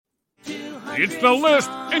It's The List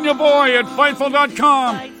and your boy at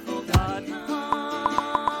Fightful.com.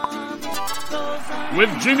 With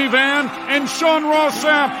Jimmy Van and Sean Ross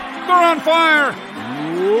Sapp. They're on fire.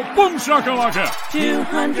 Boom shakalaka.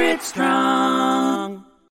 200 strong.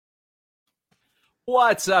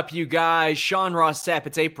 What's up, you guys? Sean Ross Sapp.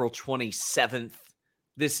 It's April 27th.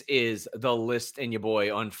 This is The List and your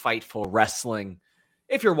boy on Fightful Wrestling.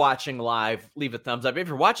 If you're watching live, leave a thumbs up. If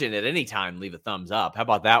you're watching at any time, leave a thumbs up. How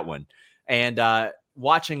about that one? And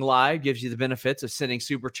watching live gives you the benefits of sending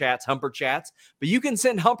super chats, humper chats. But you can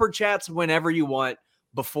send humper chats whenever you want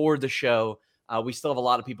before the show. We still have a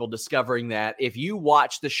lot of people discovering that. If you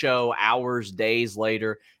watch the show hours, days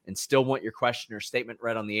later, and still want your question or statement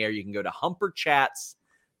read on the air, you can go to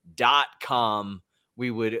humperchats.com. We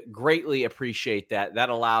would greatly appreciate that. That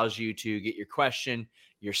allows you to get your question,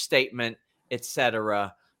 your statement,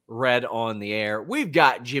 etc. read on the air. We've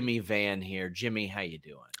got Jimmy Van here. Jimmy, how you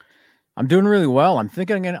doing? I'm doing really well. I'm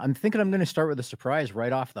thinking I'm gonna start with a surprise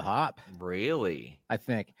right off the hop. Really? I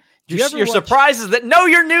think. Your surprise is that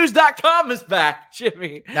KnowYourNews.com is back,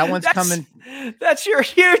 Jimmy. That one's coming. That's your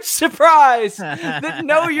huge surprise. That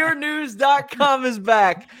KnowYourNews.com is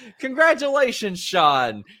back. Congratulations,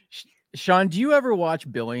 Sean. Sean, do you ever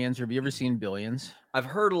watch Billions? Or have you ever seen Billions? I've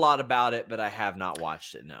heard a lot about it, but I have not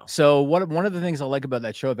watched it, no. So one of the things I like about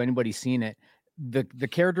that show, if anybody's seen it, the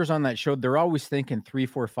characters on that show, they're always thinking 3,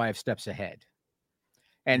 4, 5 steps ahead.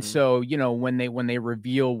 And so, you know, when they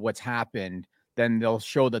reveal what's happened, then they'll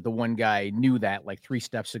show that the one guy knew that like 3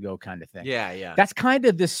 steps ago kind of thing. Yeah. That's kind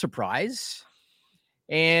of this surprise.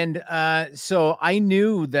 And so I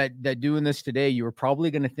knew that doing this today, you were probably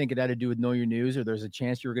going to think it had to do with Know Your News, or there's a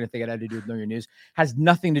chance you were going to think it had to do with Know Your News. Has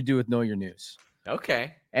nothing to do with Know Your News.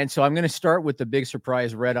 Okay. And so I'm going to start with the big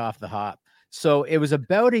surprise right off the hop. So it was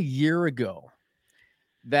about a year ago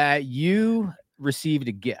that you received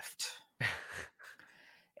a gift.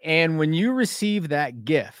 And when you received that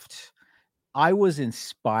gift, I was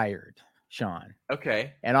inspired, Sean.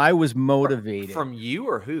 Okay. And I was motivated. From you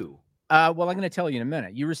or who? Well, I'm going to tell you in a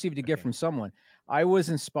minute. You received a gift from someone. I was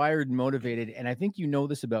inspired and motivated. And I think you know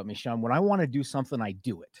this about me, Sean. When I want to do something, I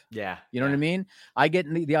do it. Yeah. You know what I mean? I get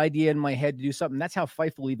the idea in my head to do something. That's how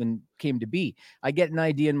Fightful even came to be. I get an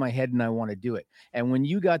idea in my head and I want to do it. And when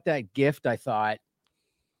you got that gift, I thought,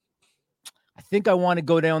 I think I want to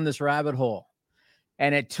go down this rabbit hole.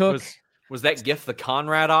 And it took... Was that gift the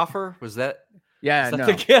Conrad offer? Was that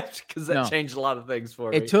the gift? Because that changed a lot of things for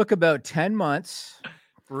me. It took about 10 months.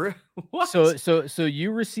 What? So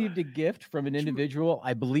you received a gift from an individual.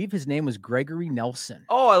 I believe his name was Gregory Nelson.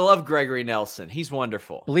 Oh, I love Gregory Nelson. He's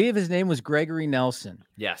wonderful. I believe his name was Gregory Nelson.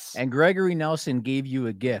 Yes. And Gregory Nelson gave you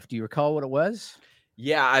a gift. Do you recall what it was?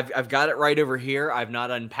 Yeah, I've got it right over here. I've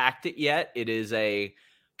not unpacked it yet. It is a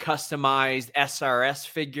customized SRS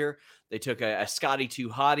figure. They took a Scotty 2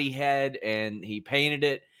 Hottie head and he painted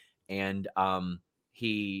it, and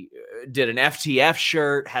he did an FTF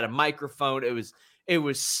shirt, had a microphone. It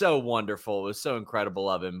was so wonderful. It was so incredible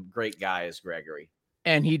of him. Great guy is Gregory.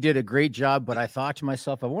 And he did a great job, but I thought to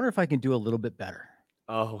myself, I wonder if I can do a little bit better.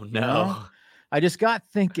 Oh, no. You know? I just got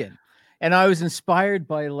thinking, and I was inspired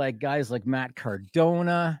by like guys like Matt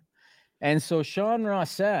Cardona. And so Sean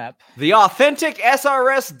Ross Sapp, the authentic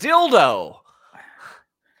SRS dildo.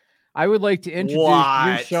 I would like to introduce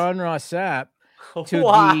you, Sean Ross Sapp,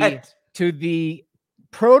 to the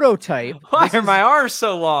prototype. Why are my arms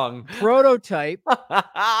so long? Prototype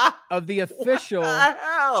of the official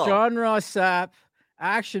Sean Ross Sapp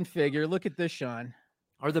action figure. Look at this, Sean.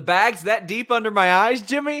 Are the bags that deep under my eyes,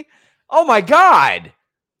 Jimmy? Oh my God.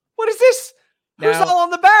 What is this? Who's all on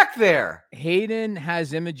the back there? Hayden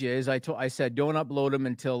has images. I said, don't upload them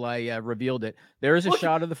until I revealed it. There is a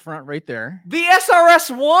shot of the front right there. The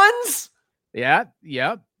SRS ones? Yeah.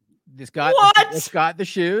 It's got the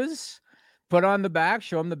shoes. Put on the back.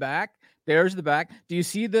 Show them the back. There's the back. Do you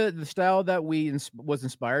see the style that was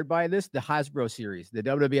inspired by this? The Hasbro series. The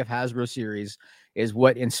WWF Hasbro series is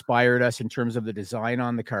what inspired us in terms of the design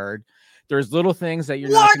on the card. There's little things that you're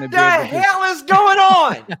not going to be able to do. What the hell is going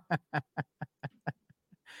on?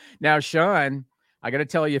 Now, Sean, I got to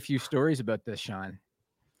tell you a few stories about this, Sean.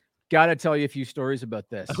 Got to tell you a few stories about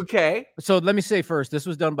this. Okay. So let me say first, this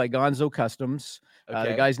was done by Gonzo Customs.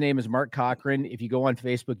 Okay. The guy's name is Mark Cochran. If you go on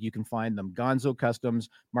Facebook, you can find them. Gonzo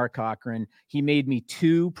Customs, Mark Cochran. He made me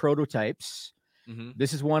 2 prototypes. Mm-hmm.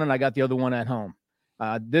 This is one, and I got the other one at home.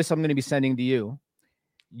 This I'm going to be sending to you.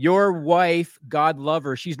 Your wife, God love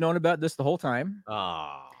her, she's known about this the whole time.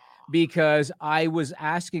 Oh. Because I was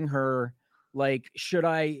asking her, like,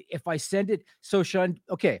 if I send it? So, Sean,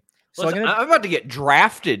 okay. So I'm about to get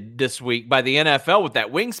drafted this week by the NFL with that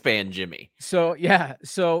wingspan, Jimmy. So, yeah.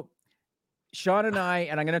 So Sean and I'm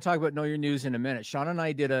going to talk about Know Your News in a minute. Sean and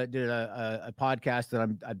I did a podcast that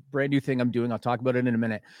a brand new thing I'm doing. I'll talk about it in a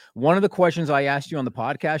minute. One of the questions I asked you on the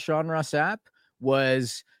podcast, Sean Rossap,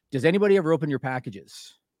 was, does anybody ever open your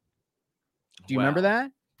packages? Do you remember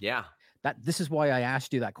that? Yeah. This is why I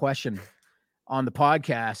asked you that question on the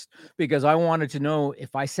podcast, because I wanted to know,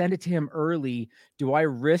 if I send it to him early, do I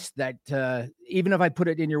risk that, even if I put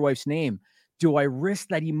it in your wife's name, do I risk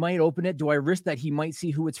that he might open it? Do I risk that he might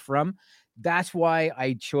see who it's from? That's why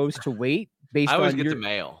I chose to wait. I always get the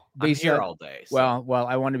mail. I'm here all day. So. Well,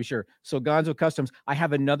 I want to be sure. So Gonzo Customs, I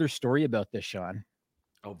have another story about this, Sean.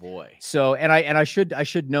 Oh boy. So, and I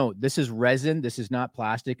should note, this is resin. This is not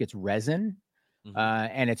plastic. It's resin. Mm-hmm.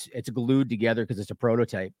 And it's glued together because it's a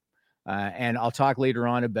prototype. And I'll talk later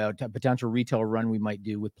on about a potential retail run we might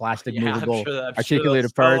do with plastic movable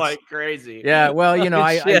articulated parts. Like crazy. Yeah. Well,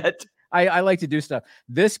 I like to do stuff.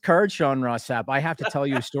 This card, Sean Rossap, I have to tell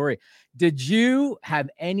you a story. Did you have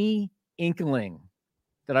any inkling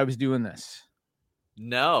that I was doing this?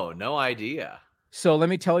 No idea. So let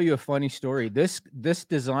me tell you a funny story. This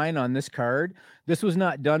design on this card, this was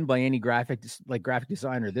not done by any graphic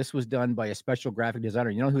designer. This was done by a special graphic designer.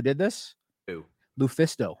 You know who did this? Who?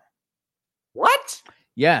 Lufisto. What?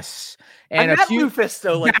 Yes. And I met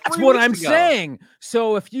Lufisto. That's what I'm saying.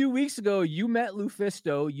 So a few weeks ago, you met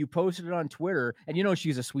Lufisto. You posted it on Twitter, and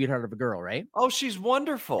she's a sweetheart of a girl, right? Oh, she's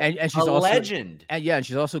wonderful. And she's also a legend. And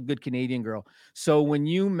she's also a good Canadian girl. So when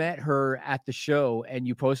you met her at the show and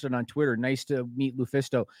you posted on Twitter, nice to meet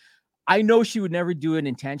Lufisto, I know she would never do it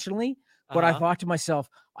intentionally, but I thought to myself,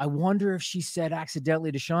 I wonder if she said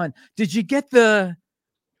accidentally to Sean, did you get the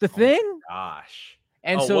thing? Gosh.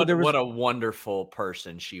 And what a wonderful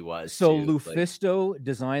person she was. So Lufisto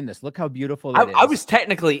designed this. Look how beautiful that is. I was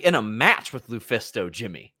technically in a match with Lufisto,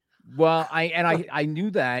 Jimmy. Well, I knew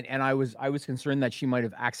that, and I was concerned that she might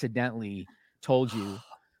have accidentally told you.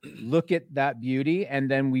 Look at that beauty. And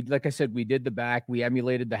then like I said, we did the back. We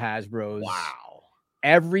emulated the Hasbros. Wow.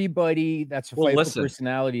 Everybody that's a Fightful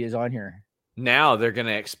personality is on here. Now they're going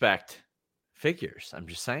to expect figures. I'm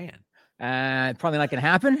just saying. Probably not going to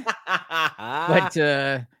happen,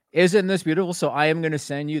 but isn't this beautiful? So I am going to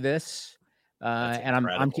send you this, and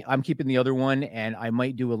I'm keeping the other one, and I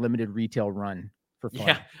might do a limited retail run for fun.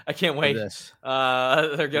 Yeah, I can't wait. This.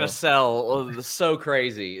 They're going to sell so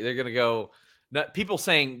crazy. They're going to go. People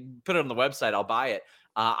saying, put it on the website. I'll buy it.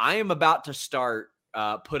 I am about to start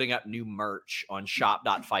putting up new merch on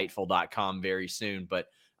shop.fightful.com very soon, but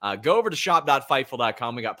go over to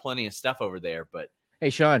shop.fightful.com. We got plenty of stuff over there, but. Hey,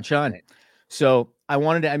 Sean. So I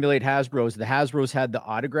wanted to emulate Hasbro's. The Hasbro's had the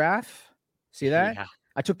autograph. See that? Yeah.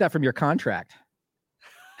 I took that from your contract.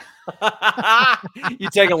 You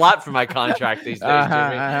take a lot from my contract these days,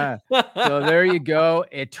 Jimmy. So there you go.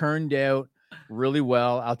 It turned out really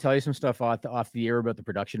well. I'll tell you some stuff off the air about the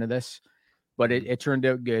production of this, but it turned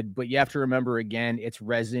out good. But you have to remember, again, it's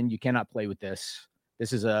resin. You cannot play with this.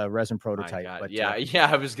 This is a resin prototype. But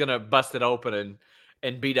I was going to bust it open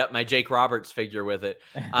and beat up my Jake Roberts figure with it.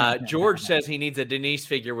 George says he needs a Denise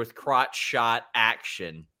figure with crotch shot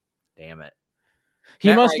action. Damn it.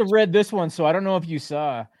 He must have read this one, so I don't know if you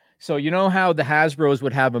saw. So you know how the Hasbros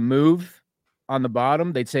would have a move on the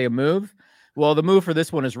bottom? They'd say a move. Well, the move for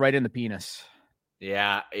this one is right in the penis.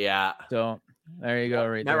 Yeah. So there you go.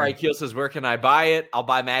 Right Matt there. Reichel says, where can I buy it? I'll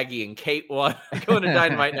buy Maggie and Kate one. Going to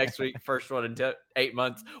Dynamite next week. First one in 8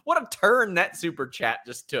 months. What a turn that super chat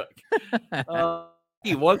just took.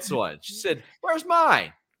 He wants one. She said, where's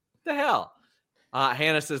mine? What the hell?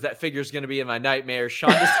 Hannah says that figure's going to be in my nightmare. Sean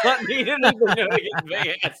does not need anything to get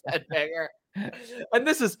big ass that figure. And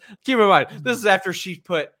this is, keep in mind, this is after she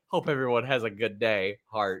put, hope everyone has a good day,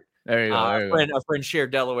 heart. There you go. A friend Cher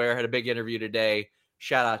Delaware had a big interview today.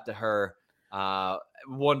 Shout out to her.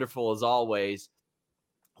 Wonderful as always.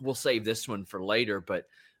 We'll save this one for later, but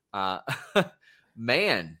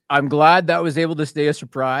man, I'm glad that was able to stay a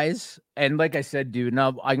surprise. And like I said, dude,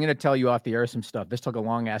 now I'm going to tell you off the air some stuff. This took a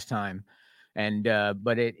long ass time, and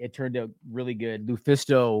but it turned out really good.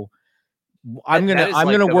 Lufisto, I'm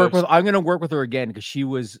gonna work with her again because she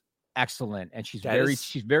was excellent, and she's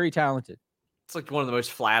very talented. It's like one of the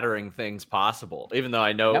most flattering things possible, even though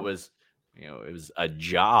I know it was a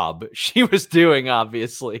job she was doing,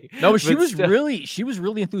 obviously. No, but she was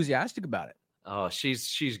really enthusiastic about it. Oh,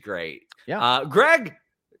 she's great. Yeah. Greg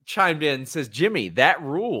chimed in and says, Jimmy, that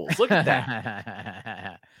rules. Look at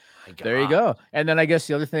that. There you go. And then I guess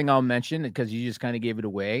the other thing I'll mention, because you just kind of gave it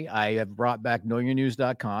away, I have brought back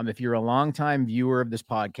knowyournews.com. If you're a longtime viewer of this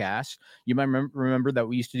podcast, you might remember that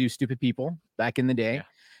we used to do Stupid People back in the day. Yeah.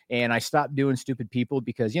 And I stopped doing Stupid People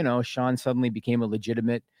because, Sean suddenly became a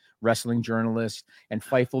legitimate wrestling journalist, and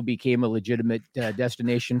Fightful became a legitimate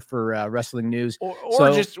destination for wrestling news.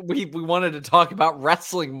 Or just we wanted to talk about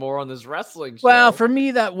wrestling more on this wrestling show. Well, for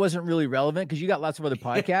me, that wasn't really relevant because you got lots of other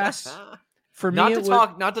podcasts. For me,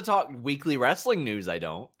 not to talk weekly wrestling news. I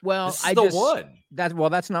don't. Well, this is one.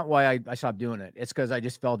 That's not why I stopped doing it. It's because I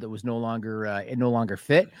just felt it was no longer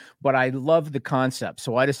fit. But I love the concept,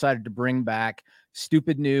 so I decided to bring back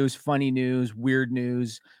stupid news, funny news, weird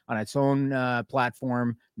news on its own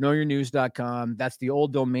platform, knowyournews.com. That's the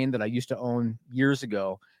old domain that I used to own years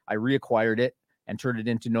ago. I reacquired it and turned it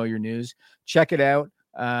into Know Your News. Check it out.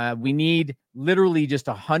 We need literally just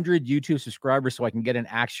 100 YouTube subscribers so I can get an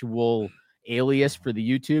actual alias for the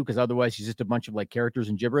YouTube, because otherwise it's just a bunch of like characters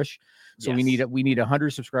and gibberish. So we need 100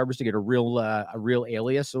 subscribers to get a real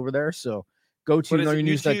alias over there. So go to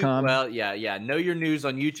knowyournews.com. Well, yeah. Know Your News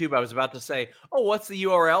on YouTube. I was about to say, what's the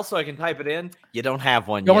URL so I can type it in? You don't have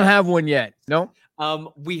one yet. Don't have one yet. No.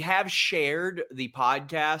 We have shared the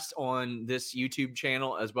podcast on this YouTube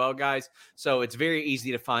channel as well, guys. So it's very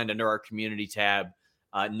easy to find under our community tab.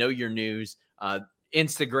 Know Your News,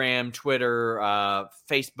 Instagram, Twitter,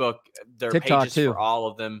 Facebook. There are TikTok pages too. for all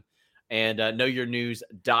of them. And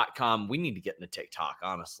knowyournews.com. We need to get into TikTok,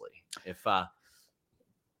 honestly. If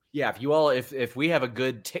we have a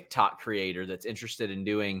good TikTok creator that's interested in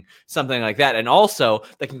doing something like that, and also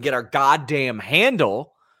that can get our goddamn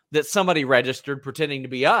handle that somebody registered pretending to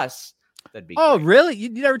be us, that'd be great. Really? You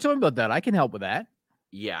never told me about that. I can help with that.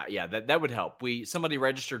 Yeah, that would help. Somebody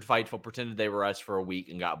registered Fightful, pretended they were us for a week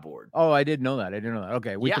and got bored. Oh, I didn't know that.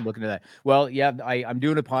 Okay, we can look into that. Well, yeah, I'm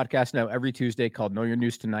doing a podcast now every Tuesday called Know Your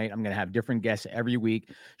News Tonight. I'm going to have different guests every week.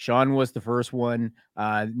 Sean was the first one.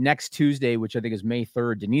 Next Tuesday, which I think is May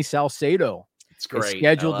 3rd, Denise Salcedo is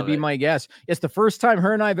scheduled to be my guest. It's the first time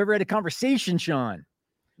her and I have ever had a conversation, Sean.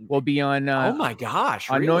 We'll be on oh my gosh,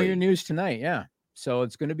 on really? Know Your News Tonight. Yeah. So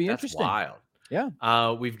it's going to be interesting. Wild.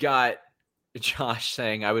 Yeah. We've got Josh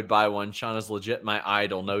saying, I would buy one. Sean is legit my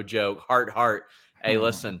idol. No joke. Heart. Hey,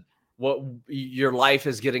 listen, your life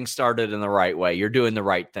is getting started in the right way. You're doing the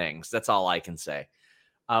right things. That's all I can say.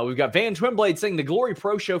 We've got Van Twinblade saying the Glory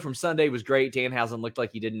Pro show from Sunday was great. Danhausen looked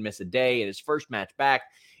like he didn't miss a day in his first match back.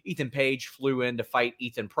 Ethan Page flew in to fight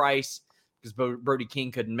Ethan Price because Brody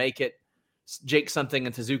King couldn't make it. Jake Something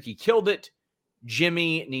and Suzuki killed it.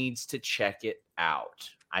 Jimmy needs to check it out.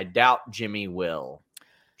 I doubt Jimmy will.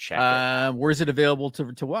 Check it. Where's it available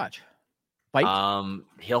to watch? Fight?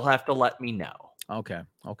 He'll have to let me know. Okay.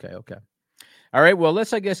 All right. Well,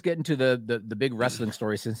 let's, I guess, get into the big wrestling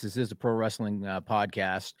story, since this is a pro wrestling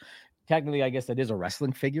podcast. Technically, I guess that is a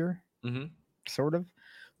wrestling figure, sort of.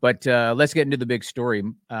 But let's get into the big story.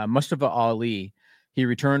 Mustafa Ali, he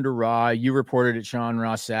returned to Raw. You reported it, Sean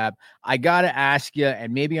Ross Sapp. I got to ask you,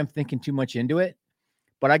 and maybe I'm thinking too much into it,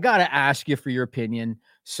 but I got to ask you for your opinion.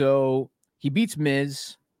 So he beats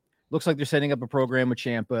Miz. Looks like they're setting up a program with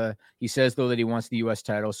Ciampa. He says, though, that he wants the U.S.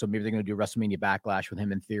 title, so maybe they're going to do WrestleMania Backlash with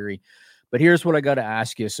him in theory. But here's what I got to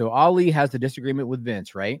ask you. So Ali has the disagreement with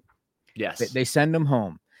Vince, right? Yes. They send him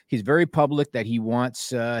home. He's very public that he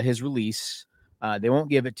wants his release. They won't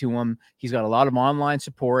give it to him. He's got a lot of online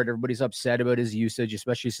support. Everybody's upset about his usage,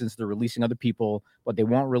 especially since they're releasing other people, but they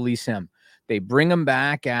won't release him. They bring him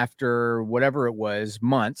back after whatever it was,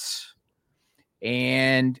 months.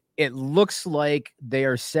 And it looks like they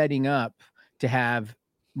are setting up to have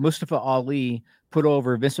Mustafa Ali put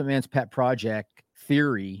over Vince McMahon's pet project,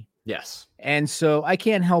 Theory. Yes. And so I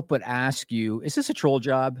can't help but ask you, is this a troll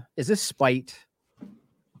job? Is this spite?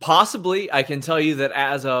 Possibly. I can tell you that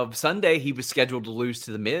as of Sunday, he was scheduled to lose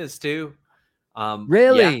to The Miz too.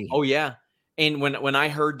 Really? Yeah. Oh, yeah. And when I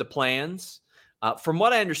heard the plans, from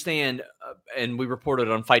what I understand, and we reported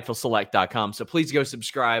on FightfulSelect.com, so please go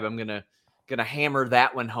subscribe. I'm gonna hammer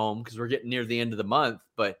that one home because we're getting near the end of the month.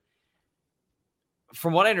 But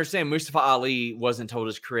from what I understand, Mustafa Ali wasn't told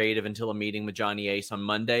as creative until a meeting with Johnny Ace on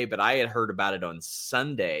Monday, but I had heard about it on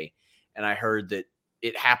Sunday, and I heard that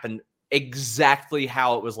it happened exactly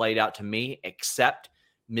how it was laid out to me, except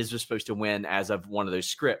Miz was supposed to win as of one of those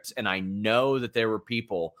scripts. And I know that there were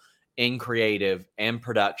people in creative and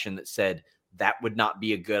production that said that would not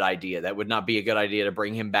be a good idea. That would not be a good idea to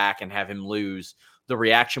bring him back and have him lose. The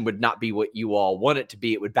reaction would not be what you all want it to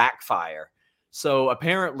be. It would backfire. So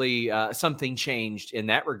apparently something changed in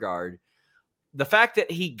that regard. The fact that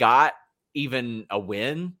he got even a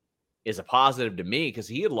win is a positive to me, because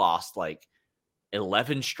he had lost like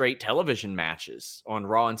 11 straight television matches on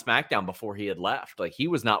Raw and SmackDown before he had left. Like, he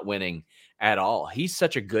was not winning at all. He's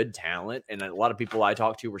such a good talent, and a lot of people I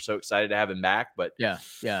talked to were so excited to have him back. But yeah.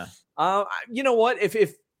 You know what? If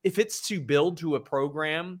it's to build to a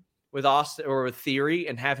program with Austin or with Theory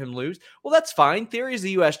and have him lose, well, that's fine. Theory is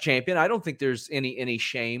the U.S. champion. I don't think there's any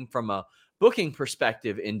shame from a booking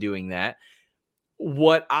perspective in doing that.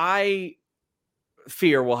 What I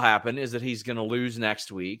fear will happen is that he's going to lose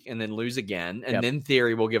next week and then lose again, and then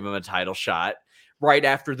Theory will give him a title shot right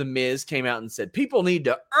after The Miz came out and said, people need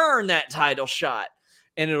to earn that title shot,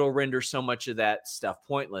 and it'll render so much of that stuff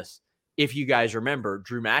pointless. If you guys remember,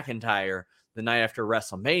 Drew McIntyre, the night after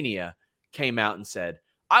WrestleMania, came out and said,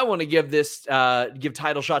 I want to give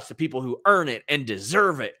title shots to people who earn it and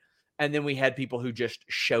deserve it. And then we had people who just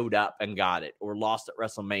showed up and got it, or lost at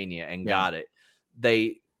WrestleMania and got it.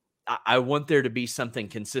 I want there to be something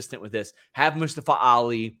consistent with this. Have Mustafa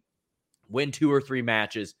Ali win 2 or 3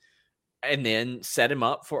 matches and then set him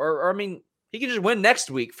up for, he can just win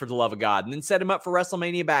next week, for the love of God, and then set him up for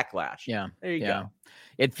WrestleMania Backlash. Yeah. There you go.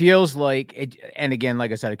 It feels like it, and again,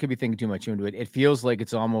 like I said, I could be thinking too much into it. It feels like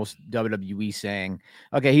it's almost WWE saying,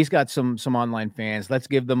 okay, he's got some online fans. Let's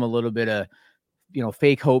give them a little bit of,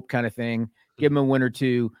 fake hope kind of thing. Give him a win or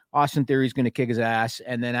two. Austin Theory's going to kick his ass.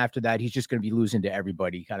 And then after that, he's just going to be losing to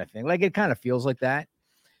everybody kind of thing. Like, it kind of feels like that.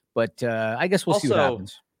 But I guess we'll see what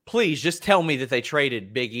happens. Please just tell me that they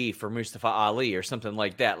traded Big E for Mustafa Ali or something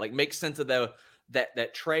like that. Like, make sense of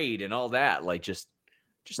that trade and all that. Like, just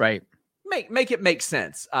right. Make it make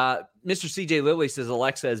sense. Mr. CJ Lilly says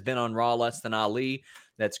Alexa has been on Raw less than Ali.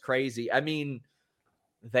 That's crazy. I mean,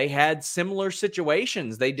 they had similar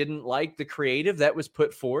situations. They didn't like the creative that was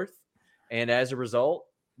put forth. And as a result,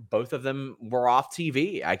 both of them were off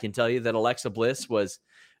TV. I can tell you that Alexa Bliss was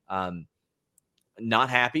not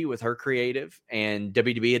happy with her creative. And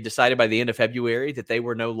WWE had decided by the end of February that they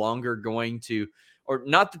were no longer going to, or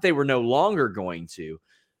not that they were no longer going to,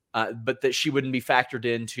 but that she wouldn't be factored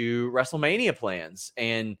into WrestleMania plans.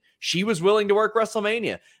 And she was willing to work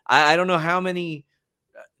WrestleMania. I don't know how many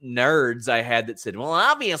nerds I had that said, well,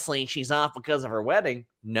 obviously she's off because of her wedding.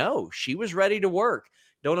 No, she was ready to work.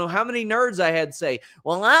 Don't know how many nerds I had say,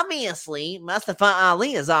 well, obviously Mustafa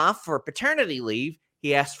Ali is off for paternity leave.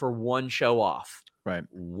 He asked for 1 show off. Right.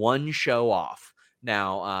 1 show off.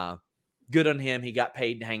 Now, good on him. He got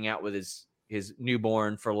paid to hang out with his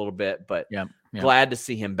newborn for a little bit, but glad to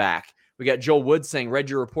see him back. We got Joel Wood saying, read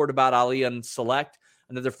your report about Ali on Select.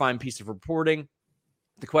 Another fine piece of reporting.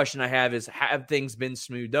 The question I have is, have things been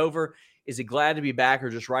smoothed over? Is he glad to be back,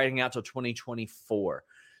 or just riding out till 2024?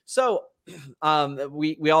 So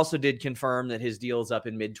we also did confirm that his deal is up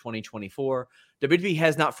in mid-2024. WWE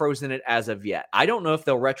has not frozen it as of yet. I don't know if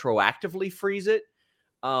they'll retroactively freeze it,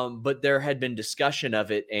 but there had been discussion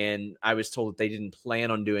of it, and I was told that they didn't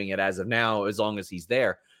plan on doing it as of now, as long as he's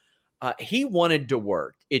there. He wanted to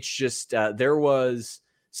work. It's just there was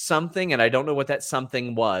something, and I don't know what that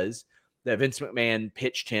something was, that Vince McMahon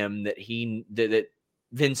pitched him that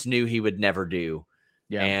Vince knew he would never do.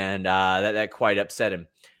 Yeah. And that quite upset him.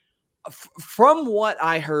 From what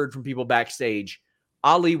I heard from people backstage,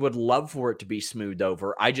 Ali would love for it to be smoothed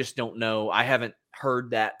over. I just don't know. I haven't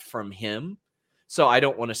heard that from him, so I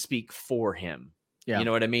don't want to speak for him. Yeah. You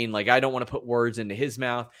know what I mean? Like, I don't want to put words into his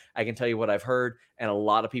mouth. I can tell you what I've heard, and a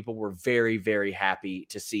lot of people were very, very happy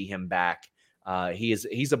to see him back.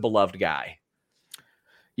 He's a beloved guy.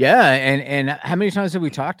 Yeah, and how many times have we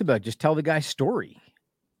talked about just tell the guy's story?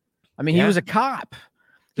 I mean, he was a cop.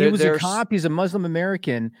 He was a cop. He's a Muslim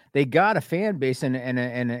American. They got a fan base and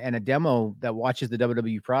a demo that watches the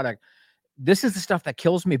WWE product. This is the stuff that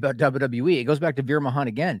kills me about WWE. It goes back to Veer Mahan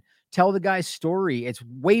again. Tell the guy's story. It's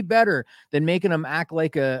way better than making him act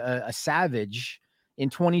like a savage in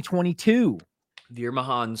 2022. Veer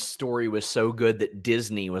Mahan's story was so good that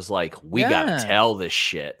Disney was like, we got to tell this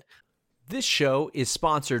shit. This show is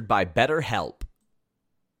sponsored by BetterHelp.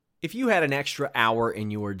 If you had an extra hour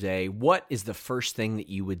in your day, what is the first thing that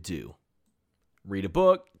you would do? Read a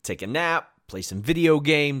book, take a nap, play some video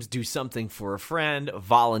games, do something for a friend,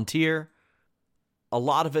 volunteer. A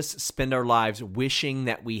lot of us spend our lives wishing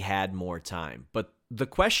that we had more time. But the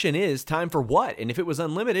question is, time for what? And if it was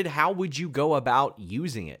unlimited, how would you go about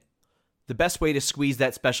using it? The best way to squeeze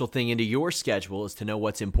that special thing into your schedule is to know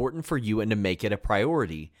what's important for you and to make it a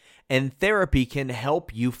priority. And therapy can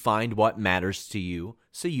help you find what matters to you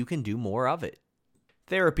so you can do more of it.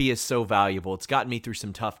 Therapy is so valuable. It's gotten me through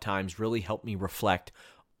some tough times, really helped me reflect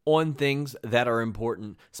on things that are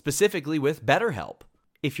important, specifically with BetterHelp.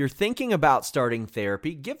 If you're thinking about starting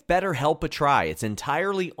therapy, give BetterHelp a try. It's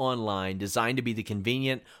entirely online, designed to be the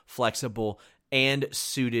convenient, flexible, and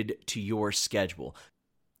suited to your schedule.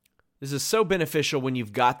 This is so beneficial when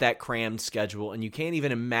you've got that crammed schedule and you can't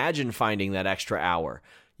even imagine finding that extra hour.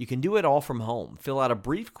 You can do it all from home. Fill out a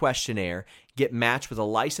brief questionnaire, get matched with a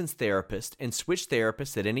licensed therapist, and switch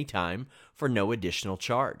therapists at any time for no additional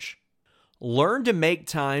charge. Learn to make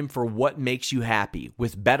time for what makes you happy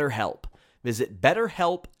with BetterHelp. Visit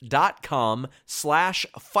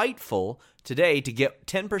betterhelp.com/Fightful today to get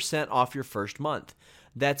 10% off your first month.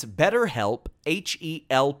 That's BetterHelp,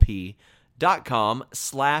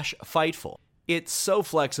 HELP.com/Fightful. It's so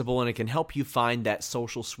flexible and it can help you find that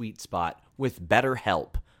social sweet spot with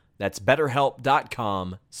BetterHelp. That's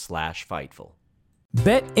betterhelp.com/Fightful.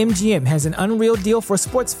 BetMGM has an unreal deal for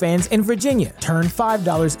sports fans in Virginia. Turn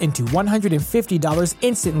 $5 into $150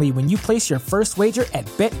 instantly when you place your first wager at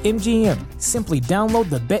BetMGM. Simply download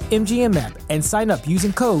the BetMGM app and sign up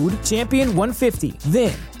using code Champion150.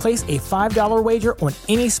 Then, place a $5 wager on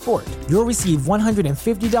any sport. You'll receive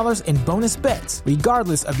 $150 in bonus bets,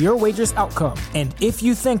 regardless of your wager's outcome. And if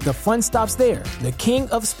you think the fun stops there, the King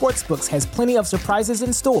of Sportsbooks has plenty of surprises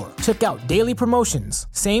in store. Check out daily promotions,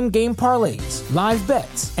 same-game parlays, live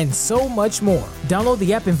bets, and so much more. Download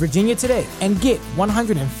the app in Virginia today and get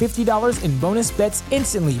 $150 in bonus bets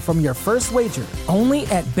instantly from your first wager. Only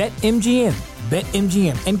at BetMGM.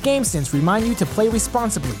 BetMGM and GameSense remind you to play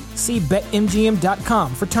responsibly. See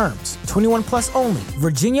BetMGM.com for terms. 21 plus only.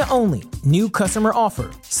 Virginia only. New customer offer.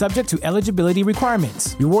 Subject to eligibility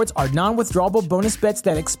requirements. Rewards are non-withdrawable bonus bets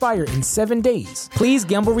that expire in 7 days. Please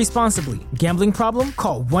gamble responsibly. Gambling problem?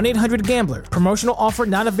 Call 1-800-GAMBLER. Promotional offer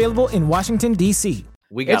not available in Washington, D.C.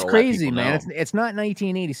 It's crazy, man. It's not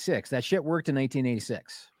 1986. That shit worked in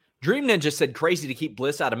 1986. Dream Ninja said crazy to keep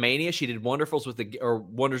Bliss out of Mania. She did wonders with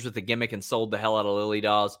the gimmick and sold the hell out of Lily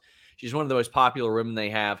Dolls. She's one of the most popular women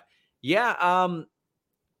they have. Yeah,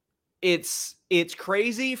 it's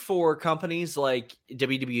crazy for companies like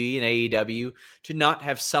WWE and AEW to not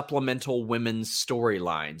have supplemental women's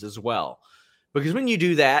storylines as well. Because when you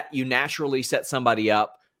do that, you naturally set somebody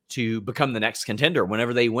up to become the next contender.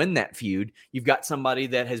 Whenever they win that feud, you've got somebody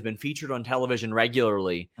that has been featured on television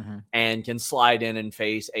regularly and can slide in and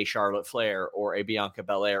face a Charlotte Flair or a Bianca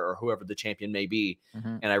Belair or whoever the champion may be.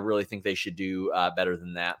 And I really think they should do better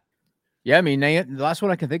than that. Yeah, I mean, the last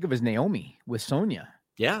one I can think of is Naomi with Sonya.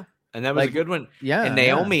 Yeah, and that was a good one. Yeah, and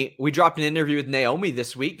Naomi, we dropped an interview with Naomi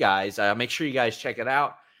this week, guys. Make sure you guys check it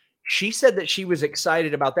out. She said that she was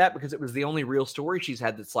excited about that because it was the only real story she's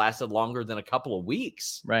had that's lasted longer than a couple of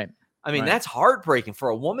weeks. Right. I mean, that's heartbreaking for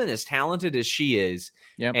a woman as talented as she is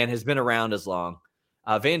and has been around as long.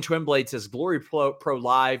 Van Twinblade says, Glory Pro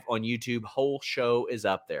Live on YouTube. Whole show is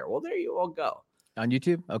up there. Well, there you all go. On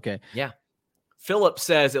YouTube? Okay. Yeah. Philip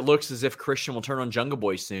says, it looks as if Christian will turn on Jungle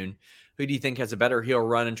Boy soon. Who do you think has a better heel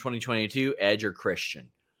run in 2022, Edge or Christian?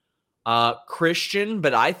 Christian,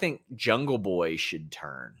 but I think Jungle Boy should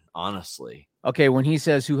turn, honestly. Okay, when he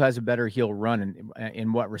says who has a better heel run,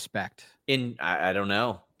 in what respect? I don't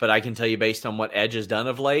know, but I can tell you based on what Edge has done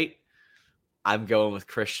of late, I'm going with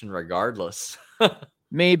Christian regardless.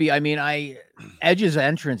 Maybe. I mean, Edge's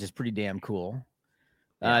entrance is pretty damn cool.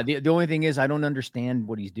 Yeah. The only thing is I don't understand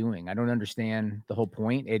what he's doing. I don't understand the whole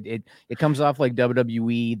point. It comes off like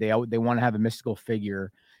WWE. They want to have a mystical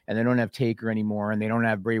figure, and they don't have Taker anymore, and they don't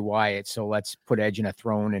have Bray Wyatt. So let's put Edge in a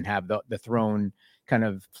throne and have the throne kind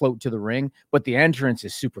of float to the ring. But the entrance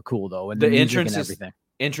is super cool though, and the entrance and everything.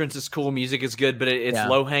 Entrance is cool, music is good, but it's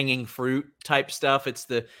low hanging fruit type stuff. It's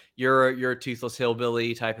the you're a toothless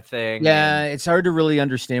hillbilly type of thing. Yeah, it's hard to really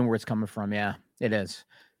understand where it's coming from. Yeah, it is.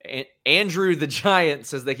 Andrew the Giant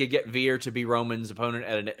says they could get Veer to be Roman's opponent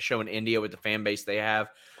at a show in India with the fan base they have.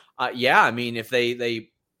 Yeah, I mean, if they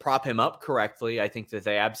prop him up correctly, I think that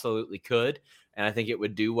they absolutely could, and I think it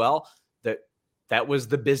would do well. That was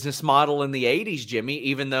the business model in the 80s, Jimmy,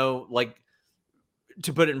 even though, like,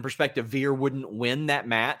 to put it in perspective, Veer wouldn't win that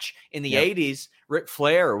match. In the 80s, Ric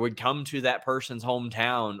Flair would come to that person's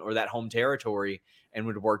hometown or that home territory and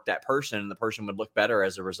would work that person, and the person would look better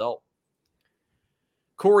as a result.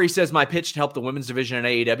 Corey says, my pitch to help the women's division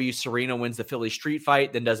in AEW, Serena wins the Philly street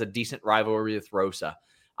fight, then does a decent rivalry with Rosa.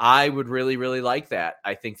 I would really, really like that.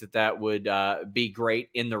 I think that would be great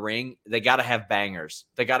in the ring. They got to have bangers.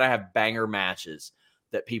 They got to have banger matches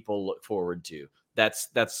that people look forward to.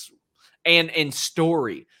 And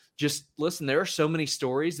story. Just listen, there are so many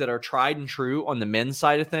stories that are tried and true on the men's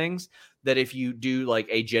side of things that if you do like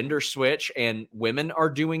a gender switch and women are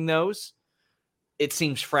doing those, it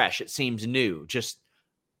seems fresh. It seems new. Just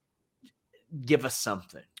give us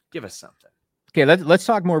something. Give us something. Okay, let's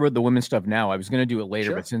talk more about the women's stuff now. I was going to do it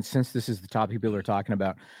later, but since this is the topic people are talking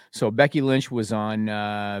about. So Becky Lynch was on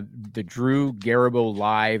the Drew Garabo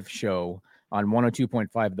live show on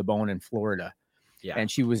 102.5 The Bone in Florida. Yeah. And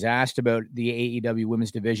she was asked about the AEW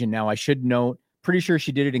women's division. Now, I should note, pretty sure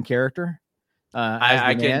she did it in character.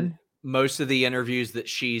 Most of the interviews that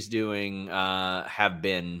she's doing have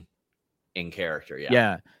been in character. Yeah.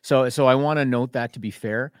 Yeah. So I want to note that, to be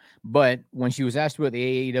fair. But when she was asked about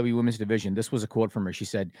the AEW women's division, this was a quote from her. She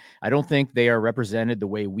said, "I don't think they are represented the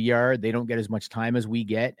way we are. They don't get as much time as we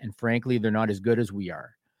get. And frankly, they're not as good as we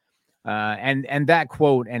are." And that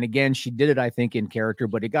quote, and again, she did it, I think, in character,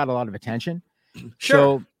 but it got a lot of attention. Sure.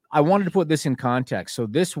 So I wanted to put this in context. So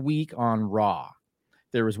this week on Raw,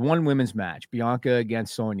 there was one women's match, Bianca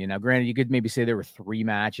against Sonya. Now, granted, you could maybe say there were 3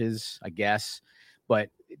 matches, I guess, but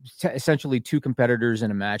essentially 2 competitors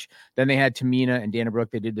in a match. Then they had Tamina and Dana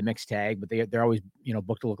Brooke. They did the mixed tag, but they're always,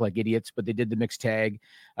 booked to look like idiots, but they did the mixed tag.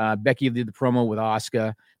 Becky did the promo with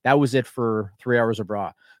Asuka. That was it for 3 hours of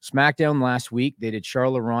Raw. SmackDown last week, they did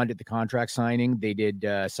Charlotte Ronda at the contract signing. They did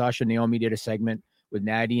Sasha Naomi did a segment with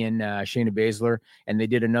Natty and Shayna Baszler, and they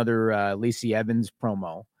did another Lacey Evans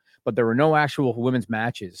promo. But there were no actual women's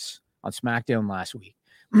matches on SmackDown last week.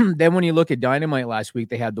 Then when you look at Dynamite last week,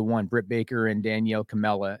 they had the one, Britt Baker and Danielle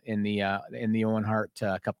Camella in the Owen Hart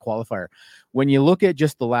Cup qualifier. When you look at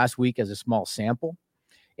just the last week as a small sample,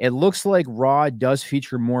 it looks like Raw does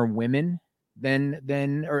feature more women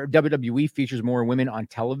or WWE features more women on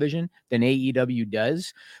television than AEW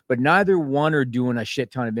does, but neither one are doing a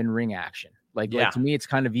shit ton of in-ring action. Like to me, it's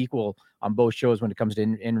kind of equal on both shows when it comes to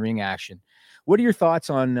in-ring action. What are your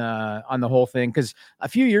thoughts on the whole thing? Because a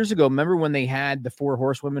few years ago, remember when they had the 4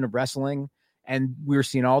 horsewomen of wrestling and we were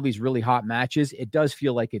seeing all these really hot matches? It does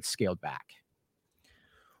feel like it's scaled back.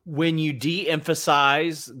 When you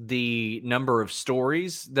de-emphasize the number of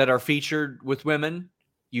stories that are featured with women,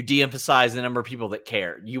 you de-emphasize the number of people that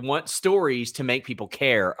care. You want stories to make people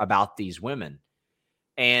care about these women.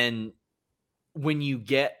 And when you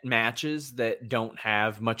get matches that don't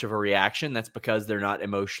have much of a reaction, that's because they're not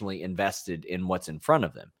emotionally invested in what's in front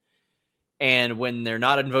of them. And when they're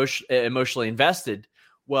not emotionally invested,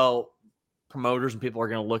 well, promoters and people are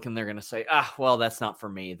going to look and they're going to say, well, that's not for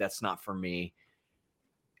me. That's not for me.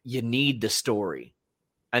 You need the story.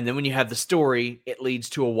 And then when you have the story, it leads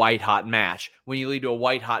to a white hot match. When you lead to a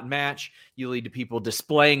white hot match, you lead to people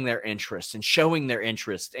displaying their interest and showing their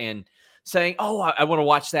interest and saying, I want to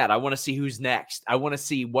watch that. I want to see who's next. I want to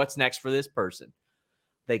see what's next for this person.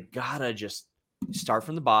 They gotta just start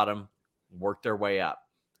from the bottom, work their way up.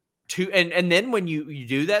 And then when you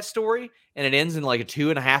do that story and it ends in like a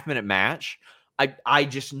 2.5 minute match, I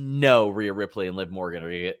just know Rhea Ripley and Liv Morgan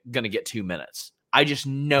are going to get 2 minutes. I just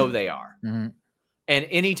know they are. Mm-hmm. And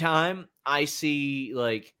anytime I see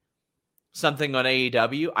like something on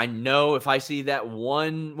AEW, I know if I see that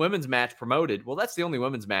one women's match promoted, well, that's the only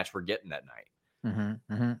women's match we're getting that night.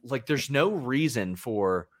 Mm-hmm. Mm-hmm. Like there's no reason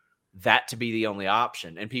for that to be the only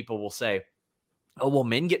option. And people will say, oh, well,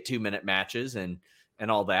 men get 2-minute matches and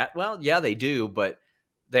all that. Well, yeah, they do, but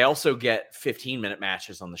they also get 15-minute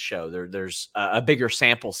matches on the show. There's a bigger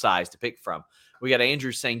sample size to pick from. We got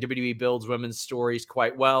Andrew saying WWE builds women's stories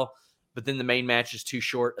quite well, but then the main match is too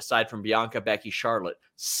short aside from Bianca, Becky, Charlotte.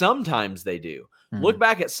 Sometimes they do. Mm-hmm. Look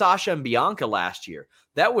back at Sasha and Bianca last year.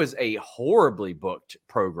 That was a horribly booked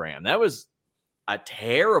program. That was a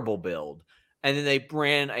terrible build. And then they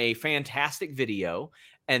ran a fantastic video.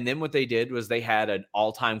 And then what they did was they had an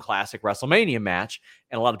all-time classic WrestleMania match.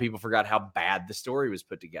 And a lot of people forgot how bad the story was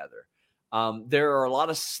put together. There are a lot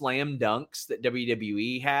of slam dunks that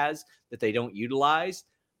WWE has that they don't utilize.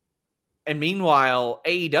 And meanwhile,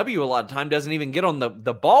 AEW a lot of time doesn't even get on the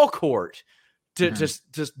ball court to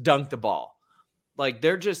just dunk the ball. Like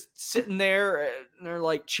they're just sitting there and they're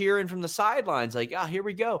like cheering from the sidelines, like, here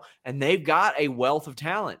we go. And they've got a wealth of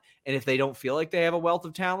talent. And if they don't feel like they have a wealth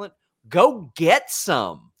of talent, go get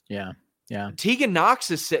some. Yeah. Yeah. Tegan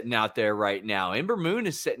Knox is sitting out there right now. Ember Moon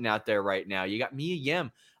is sitting out there right now. You got Mia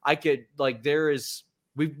Yim.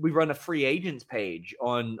 We run a free agents page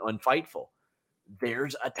on Fightful.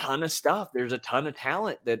 There's a ton of stuff. There's a ton of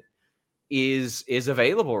talent that is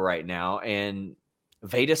available right now. And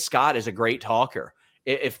Veda Scott is a great talker.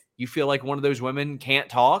 If you feel like one of those women can't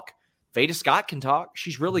talk, Veda Scott can talk.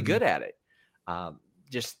 She's really good at it.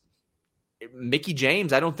 Just Mickie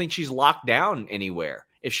James, I don't think she's locked down anywhere.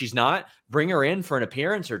 If she's not, bring her in for an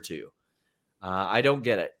appearance or two. I don't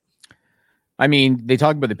get it. I mean, they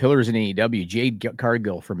talk about the pillars in AEW. Jade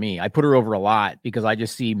Cargill, for me, I put her over a lot because I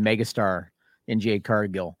just see megastar in Jade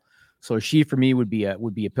Cargill. So she, for me, would be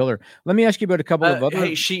a pillar. Let me ask you about a couple of other.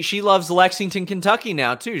 Hey, she loves Lexington, Kentucky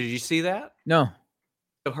now too. Did you see that? No.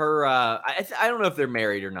 Her, I don't know if they're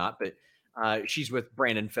married or not, but she's with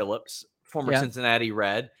Brandon Phillips, former Cincinnati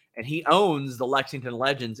Red, and he owns the Lexington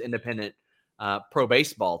Legends independent pro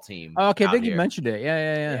baseball team. Oh, okay, I think you mentioned it.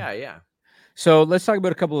 Yeah. So let's talk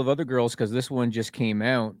about a couple of other girls because this one just came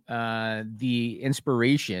out. The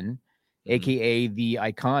Inspiration, aka the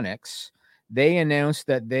Iconics. they announced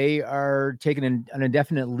that they are taking an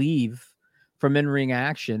indefinite leave from in-ring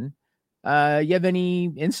action. You have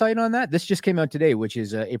any insight on that? This just came out today, which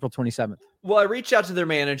is April 27th. Well, I reached out to their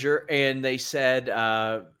manager, and they said,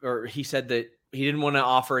 or he said that he didn't want to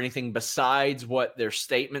offer anything besides what their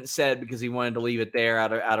statement said because he wanted to leave it there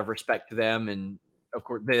out of respect to them. And of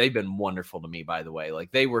course, they've been wonderful to me, by the way.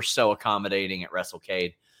 Like, they were so accommodating at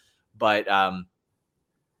WrestleCade. But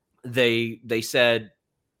they said,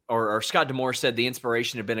 or Scott D'Amore said, the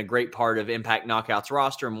Inspiration had been a great part of Impact Knockouts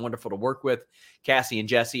roster and wonderful to work with. Cassie and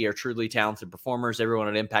Jesse are truly talented performers. Everyone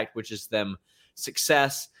at Impact wishes them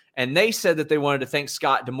success. And they said that they wanted to thank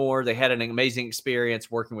Scott D'Amore. They had an amazing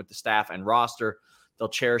experience working with the staff and roster. They'll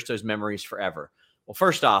cherish those memories forever. Well,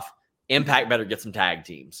 first off, Impact better get some tag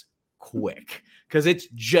teams quick, because it's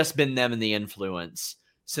just been them and the Influence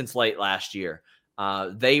since late last year.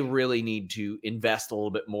 They really need to invest a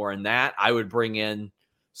little bit more in that. I would bring in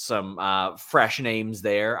some fresh names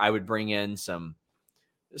there. I would bring in some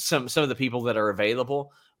of the people that are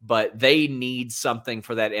available, but they need something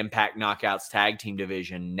for that Impact Knockouts tag team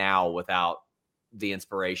division now without the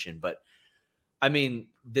Inspiration. But I mean,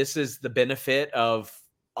 this is the benefit of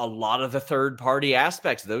a lot of the third party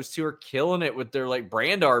aspects. Those two are killing it with their like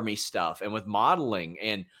brand army stuff and with modeling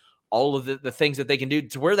and all of the things that they can do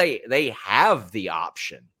to where they have the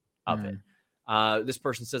option of it. This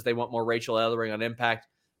person says they want more Rachel Ellering on Impact.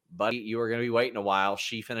 Buddy, you are going to be waiting a while.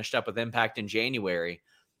 She finished up with Impact in January.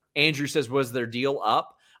 Andrew says, was their deal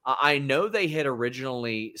up? I know they had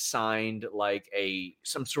originally signed like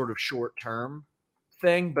some sort of short-term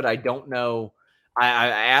thing, but I don't know. I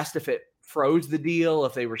asked if it froze the deal,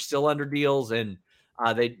 if they were still under deals, and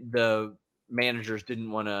the managers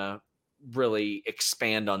didn't want to really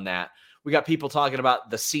expand on that. We got people talking about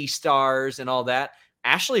the C Stars and all that.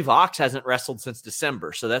 Ashley Vox hasn't wrestled since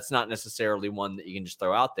December, so that's not necessarily one that you can just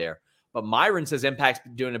throw out there. But Myron says Impact's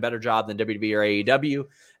doing a better job than WWE or AEW,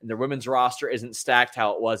 and their women's roster isn't stacked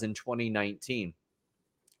how it was in 2019.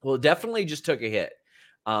 Well, it definitely just took a hit.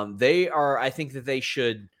 I think that they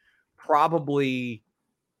should probably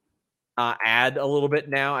add a little bit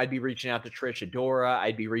now. I'd be reaching out to Trish Adora.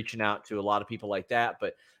 I'd be reaching out to a lot of people like that.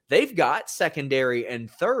 But they've got secondary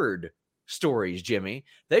and third stories, Jimmy.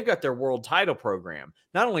 They've got their world title program.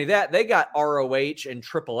 Not only that, they got ROH and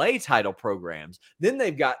AAA title programs. Then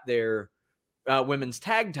they've got their women's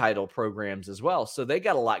tag title programs as well. So they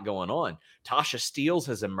got a lot going on. Tasha Steelz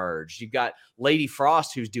has emerged. You've got Lady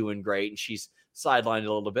Frost, who's doing great, and she's sidelined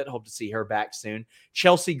a little bit. Hope to see her back soon.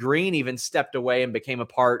 Chelsea Green even stepped away and became a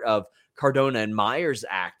part of Cardona and Myers'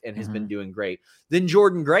 act and has been doing great. Then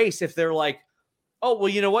Jordan Grace, if they're like, oh, well,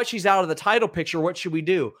 you know what? She's out of the title picture. What should we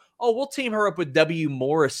do? Oh, we'll team her up with W.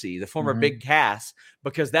 Morrissey, the former Big Cass,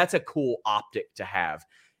 because that's a cool optic to have.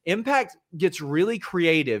 Impact gets really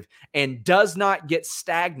creative and does not get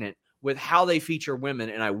stagnant with how they feature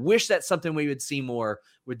women. And I wish that's something we would see more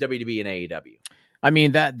with WWE and AEW. I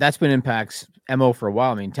mean, that's been Impact's MO for a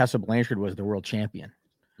while. I mean, Tessa Blanchard was the world champion.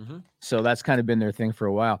 So that's kind of been their thing for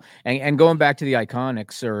a while. And going back to the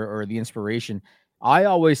Iconics or the Inspiration, I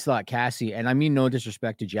always thought Cassie, and I mean no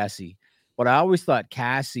disrespect to Jesse, but I always thought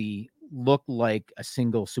Cassie looked like a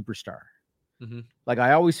single superstar. Like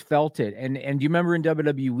I always felt it. And do you remember in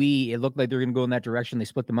WWE, it looked like they're going to go in that direction. They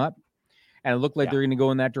split them up. And it looked like they're going to go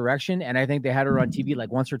in that direction. And I think they had her on TV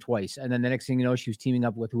like once or twice. And then the next thing you know, she was teaming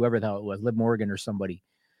up with whoever the hell it was, Liv Morgan or somebody.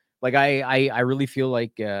 Like I really feel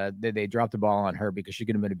like they dropped the ball on her because she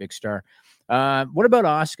could have been a big star. What about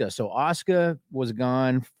Asuka? So Asuka was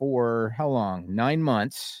gone for how long? 9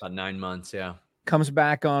 months. About 9 months, yeah. Comes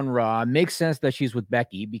back on Raw. Makes sense that she's with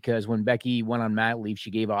Becky because when Becky went on mat leave, she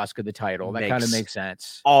gave Asuka the title. That kind of makes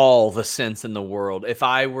sense. All the sense in the world. If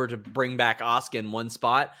I were to bring back Asuka in one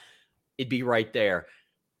spot, it'd be right there.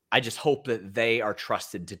 I just hope that they are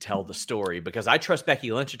trusted to tell the story because I trust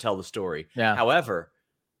Becky Lynch to tell the story. Yeah. However,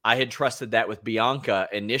 I had trusted that with Bianca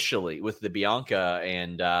initially, with the Bianca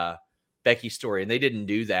and Becky story, and they didn't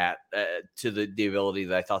do that to the ability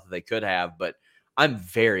that I thought that they could have. But I'm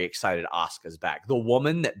very excited Asuka's back. The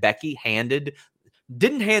woman that Becky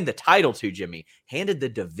didn't hand the title to, Jimmy, handed the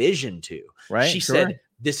division to. Right. She said,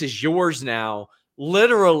 "This is yours now."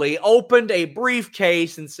 Literally opened a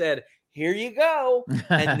briefcase and said, "Here you go."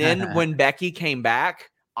 And then when Becky came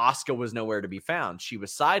back, Asuka was nowhere to be found. She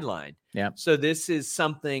was sidelined. Yeah. So this is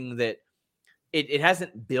something that it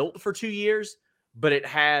hasn't built for 2 years, but it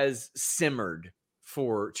has simmered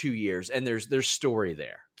for 2 years, and there's story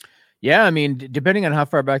there. Yeah, I mean, depending on how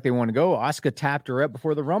far back they want to go, Asuka tapped her up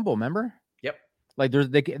before the Rumble. Remember? Yep. Like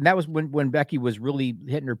and that was when Becky was really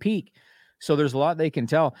hitting her peak. So there's a lot they can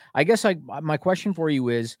tell. I guess my question for you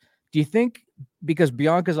is, Do you think, because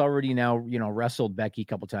Bianca's already now, wrestled Becky a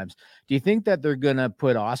couple times, do you think that they're going to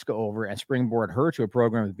put Asuka over and springboard her to a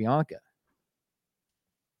program with Bianca?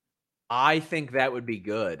 I think that would be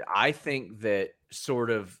good. I think that sort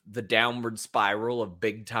of the downward spiral of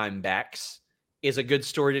big time Bex is a good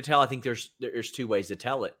story to tell. I think there's two ways to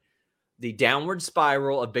tell it. The downward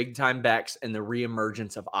spiral of big time Bex and the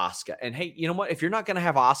reemergence of Asuka. And hey, you know what? If you're not going to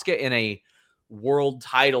have Asuka in a world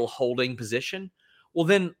title holding position, well,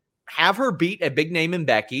 then have her beat a big name in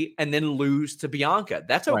Becky and then lose to Bianca.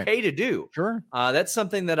 That's okay to do. Sure. That's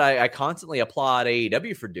something that I constantly applaud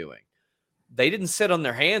AEW for doing. They didn't sit on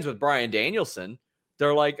their hands with Bryan Danielson.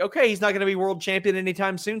 They're like, okay, he's not going to be world champion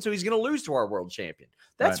anytime soon, so he's going to lose to our world champion.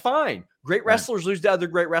 That's fine. Great wrestlers lose to other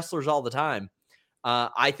great wrestlers all the time.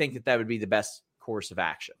 I think that would be the best course of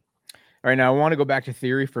action. All right, now I want to go back to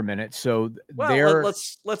Theory for a minute. So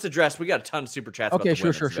let's address. We got a ton of super chats. Okay, about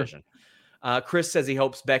the sure. division. Chris says he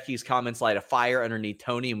hopes Becky's comments light a fire underneath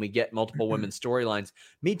Tony and we get multiple women's storylines.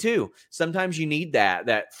 Me too. Sometimes you need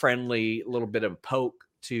that friendly little bit of poke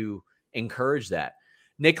to encourage that.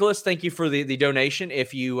 Nicholas, thank you for the donation.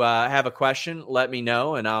 If you have a question, let me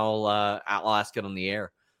know and I'll ask it on the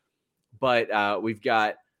air. But we've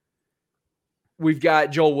got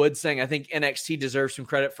Joel Wood saying, I think NXT deserves some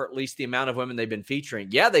credit for at least the amount of women they've been featuring.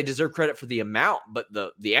 Yeah, they deserve credit for the amount, but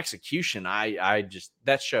the execution, I just,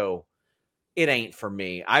 that show, it ain't for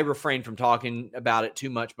me. I refrain from talking about it too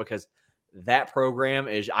much because that program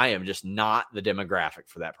I am just not the demographic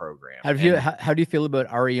for that program. How do you feel about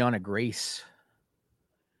Ariana Grace?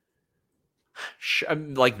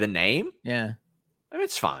 Like the name? Yeah. I mean,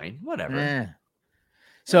 it's fine. Whatever. Yeah.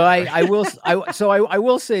 So I will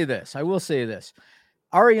say this.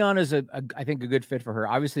 Ariana's I think a good fit for her.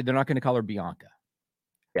 Obviously, they're not going to call her Bianca.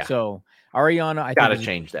 Yeah. So Ariana, I got to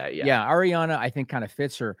change that. Yeah. Yeah. Ariana, I think kind of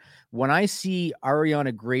fits her. When I see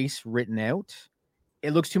Ariana Grace written out,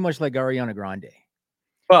 it looks too much like Ariana Grande.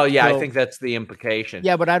 Well, yeah, I think that's the implication.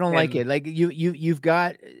 Yeah, but I don't like it. Like you've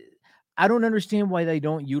got. I don't understand why they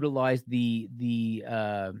don't utilize the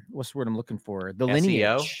what's the word I'm looking for? The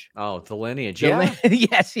lineage. Oh, the lineage. Yeah. The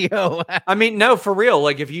SEO. I mean, no, for real.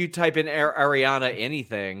 Like if you type in Ariana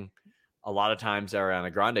anything, a lot of times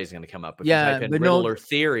Ariana Grande is going to come up. If you type in Riddle or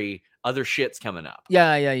Theory, other shit's coming up.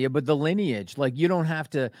 Yeah. But the lineage, like you don't have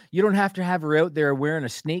to have her out there wearing a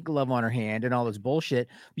snake glove on her hand and all this bullshit.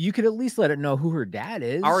 But you could at least let it know who her dad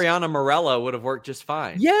is. Ariana Morello would have worked just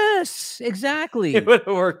fine. Yes, exactly. It would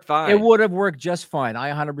have worked fine. It would have worked just fine.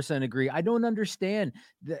 I 100% agree. I don't understand.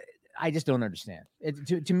 I just don't understand.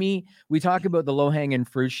 To me, we talk about the low-hanging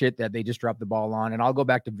fruit shit that they just dropped the ball on, and I'll go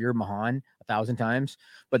back to Veer Mahan 1,000 times,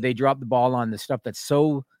 but they dropped the ball on the stuff that's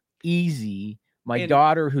so easy. My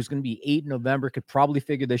daughter, who's going to be 8 in November, could probably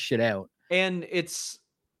figure this shit out. And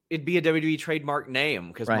it'd be a WWE trademark name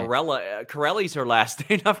because Morella, Corelli's her last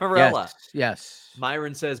name, not Morella. Yes.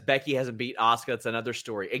 Myron says Becky hasn't beat Asuka. It's another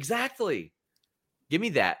story. Exactly. Give me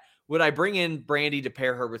that. Would I bring in Brandy to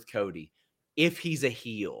pair her with Cody if he's a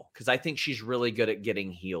heel? Because I think she's really good at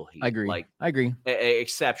getting heel. I agree.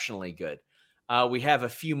 Exceptionally good. We have a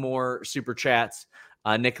few more super chats.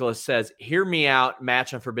 Nicholas says, hear me out,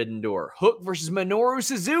 match on Forbidden Door. Hook versus Minoru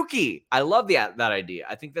Suzuki. I love that idea.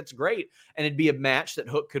 I think that's great. And it'd be a match that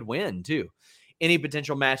Hook could win, too. Any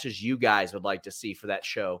potential matches you guys would like to see for that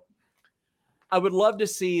show? I would love to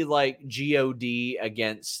see, like, GOD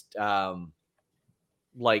against,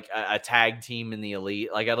 like, a tag team in the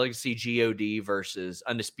Elite. Like, I'd like to see GOD versus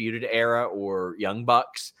Undisputed Era or Young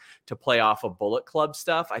Bucks to play off of Bullet Club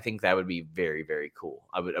stuff. I think that would be very, very cool.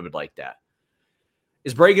 I would like that.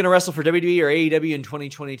 Is Bray going to wrestle for WWE or AEW in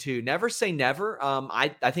 2022? Never say never. I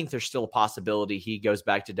think there's still a possibility he goes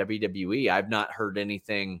back to WWE. I've not heard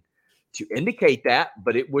anything to indicate that,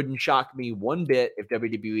 but it wouldn't shock me one bit if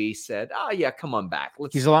WWE said, "Oh yeah, come on back."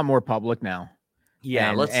 He's a lot more public now.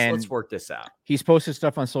 Yeah, let's work this out. He's posted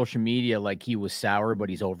stuff on social media like he was sour, but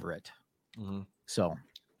he's over it. Mm-hmm. So.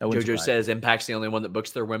 JoJo says Impact's the only one that books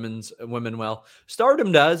their women well.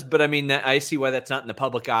 Stardom does, but I mean, I see why that's not in the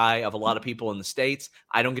public eye of a lot of people in the States.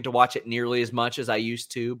 I don't get to watch it nearly as much as I used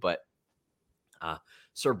to, but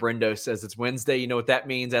Sir Brendo says it's Wednesday. You know what that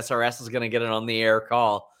means? SRS is going to get it on the air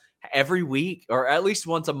call every week, or at least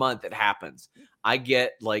once a month. It happens. I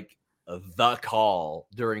get like the call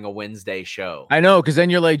during a Wednesday show. I know, because then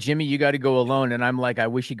you're like, Jimmy, you got to go alone, and I'm like, I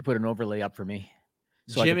wish you could put an overlay up for me.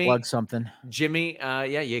 So Jimmy, I can plug something. Jimmy,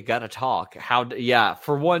 yeah, you got to talk.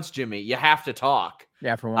 For once, Jimmy, you have to talk.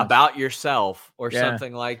 Yeah, for once. About yourself or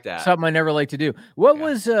something like that. Something I never like to do. What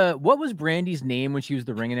was Brandy's name when she was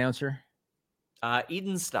the ring announcer?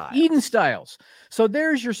 Eden Styles. Eden Styles. So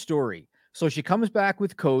there's your story. So she comes back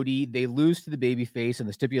with Cody. They lose to the babyface, and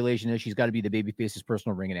the stipulation is she's got to be the babyface's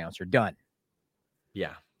personal ring announcer. Done.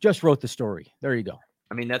 Yeah. Just wrote the story. There you go.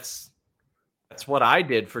 I mean, that's what I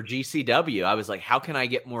did for GCW. I was like, how can I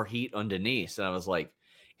get more heat on Denise? And I was like,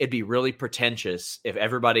 it'd be really pretentious if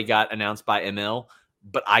everybody got announced by ML,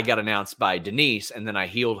 but I got announced by Denise, and then I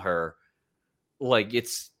healed her. Like,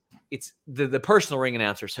 it's the personal ring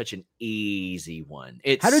announcer is such an easy one.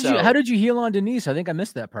 How did you heal on Denise? I think I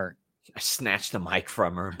missed that part. I snatched the mic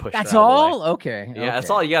from her and pushed That's her out all? of the way. Okay. Yeah, that's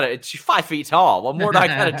all you got to. She's 5 feet tall. What more do I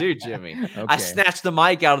got to do, Jimmy? Okay. I snatched the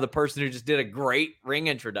mic out of the person who just did a great ring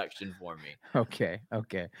introduction for me. Okay.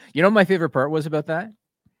 You know what my favorite part was about that?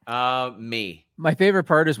 Me. My favorite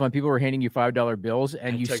part is when people were handing you $5 bills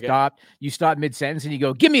and you stop mid-sentence and you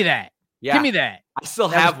go, give me that. Yeah. Give me that. I still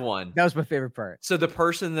have one. That was my favorite part. So the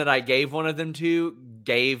person that I gave one of them to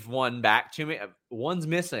gave one back to me. One's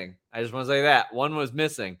missing. I just want to say that one was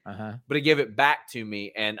missing, but he gave it back to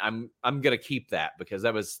me, and I'm gonna keep that because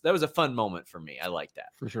that was a fun moment for me. I like that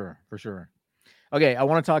for sure. Okay, I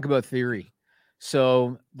want to talk about Theory.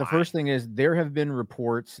 So the first thing is there have been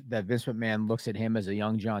reports that Vince McMahon looks at him as a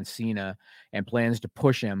young John Cena and plans to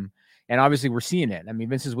push him, and obviously we're seeing it. I mean,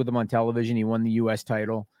 Vince is with him on television. He won the U.S.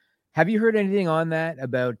 title. Have you heard anything on that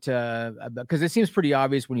about because it seems pretty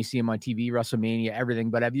obvious when you see him on TV, WrestleMania, everything,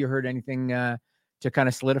 but have you heard anything to kind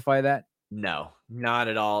of solidify that? No, not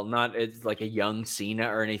at all. Not it's like a young Cena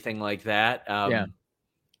or anything like that. Yeah.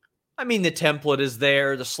 I mean, the template is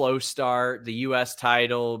there, the slow start, the U.S.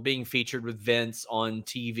 title, being featured with Vince on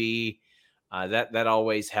TV. That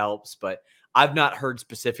always helps, but I've not heard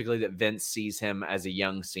specifically that Vince sees him as a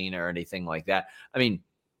young Cena or anything like that. I mean,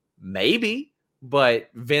 maybe. But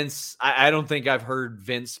Vince, I don't think I've heard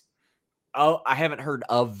Vince. Oh, I haven't heard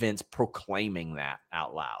of Vince proclaiming that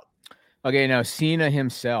out loud. Okay, now Cena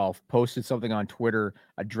himself posted something on Twitter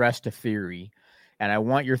addressed to Theory, and I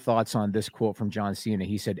want your thoughts on this quote from John Cena.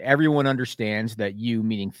 He said, "Everyone understands that you,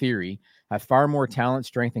 meaning Theory, have far more talent,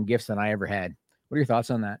 strength, and gifts than I ever had." What are your thoughts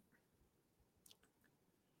on that?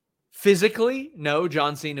 Physically, no.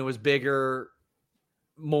 John Cena was bigger,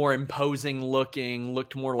 more imposing looking,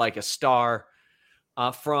 looked more like a star.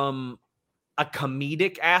 From a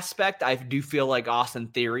comedic aspect, I do feel like Austin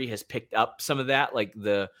Theory has picked up some of that. Like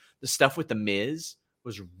the stuff with the Miz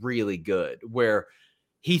was really good, where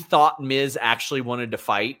he thought Miz actually wanted to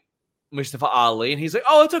fight Mustafa Ali, and he's like,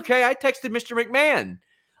 "Oh, it's okay. I texted Mr. McMahon."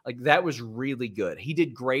 Like that was really good. He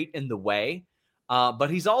did great in the way, but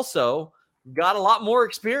he's also got a lot more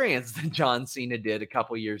experience than John Cena did a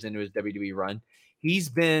couple years into his WWE run. He's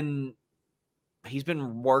been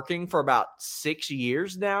working for about 6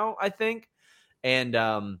 years now, I think. And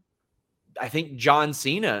I think John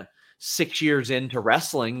Cena, 6 years into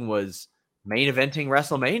wrestling, was main eventing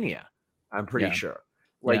WrestleMania. I'm pretty sure.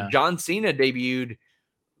 Like John Cena debuted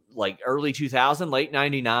like early 2000, late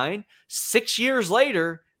 99. 6 years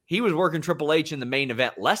later, he was working Triple H in the main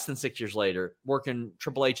event. Less than 6 years later, working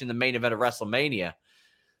Triple H in the main event of WrestleMania.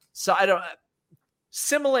 So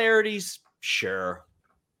similarities, sure.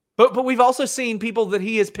 But we've also seen people that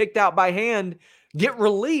he has picked out by hand get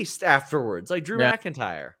released afterwards, like Drew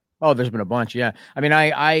McIntyre. Oh, there's been a bunch. Yeah. I mean,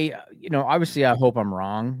 I obviously I hope I'm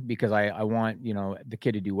wrong because I want, the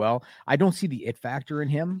kid to do well. I don't see the it factor in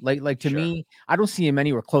him. Like to me, I don't see him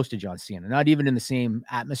anywhere close to John Cena, not even in the same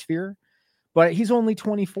atmosphere, but he's only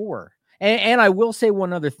 24. And I will say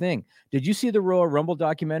one other thing. Did you see the Royal Rumble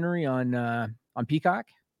documentary on Peacock?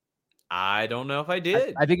 I don't know if I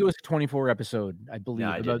did. I think it was a 24 episode, I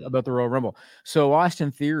believe, about the Royal Rumble. So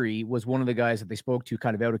Austin Theory was one of the guys that they spoke to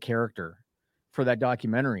kind of out of character for that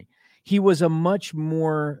documentary. He was a much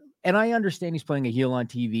more, and I understand he's playing a heel on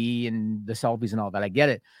TV and the selfies and all that. I get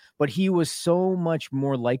it. But he was so much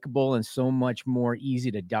more likable and so much more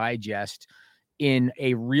easy to digest in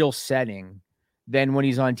a real setting than when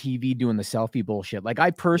he's on TV doing the selfie bullshit. Like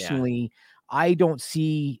I personally, I don't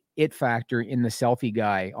see it factor in the selfie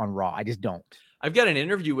guy on Raw. I just don't. I've got an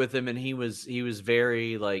interview with him and he was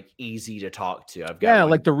very like easy to talk to. I've got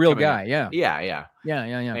like the real guy. Yeah.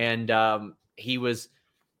 And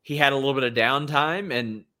he had a little bit of downtime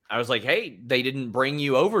and I was like, "Hey, they didn't bring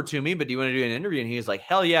you over to me, but do you want to do an interview?" And he was like,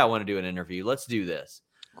 "Hell yeah, I want to do an interview. Let's do this."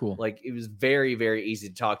 Cool. Like it was very, very easy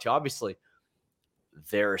to talk to. Obviously,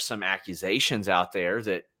 there are some accusations out there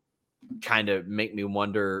that kind of make me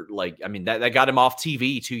wonder, like, I mean, that got him off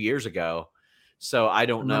TV 2 years ago. So I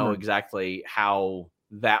don't know exactly how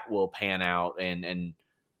that will pan out and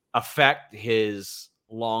affect his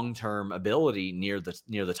long-term ability near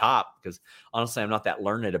the top. Because honestly, I'm not that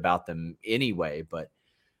learned about them anyway, but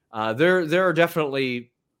there are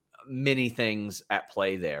definitely many things at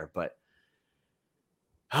play there. But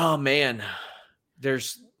Oh man,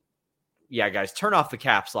 guys, turn off the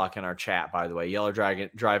caps lock in our chat. By the way, y'all are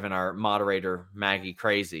driving our moderator Maggie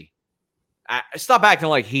crazy. Stop acting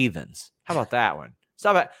like heathens. How about that one?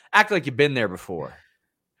 Act like you've been there before.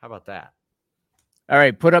 How about that? All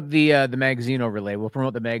right, put up the magazine overlay. We'll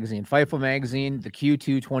promote the magazine. Fightful magazine, the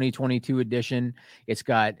Q2 2022 edition. It's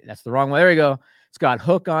got, that's the wrong way. There we go. It's got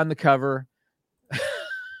Hook on the cover.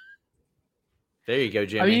 There you go,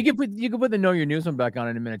 Jimmy. I mean, you can put the Know Your News one back on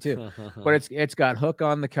in a minute too. But it's got Hook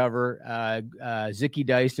on the cover. Zicky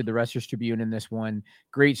Dice did the Wrestlers Tribune in this one.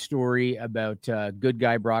 Great story about good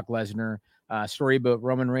guy Brock Lesnar. Story about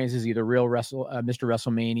Roman Reigns is either real Mr.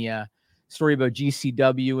 WrestleMania. Story about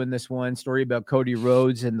GCW in this one. Story about Cody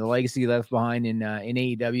Rhodes and the legacy left behind in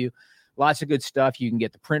AEW. Lots of good stuff. You can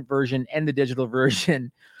get the print version and the digital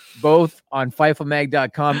version, both on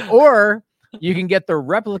FightfulMag.com, or you can get the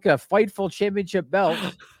replica Fightful Championship belt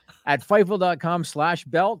at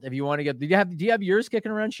Fightful.com/belt. If you want to get, do you have yours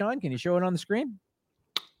kicking around, Sean? Can you show it on the screen?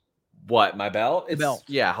 What, my belt? Belt.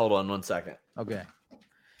 Yeah, hold on 1 second. Okay.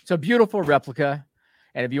 It's a beautiful replica.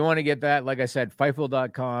 And if you want to get that, like I said,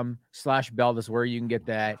 Fightful.com/belt is where you can get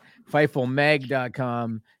that.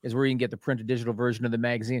 FightfulMag.com is where you can get the printed digital version of the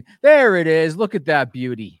magazine. There it is. Look at that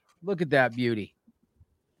beauty. Look at that beauty.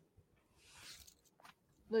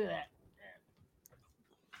 Look at that.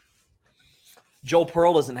 Joel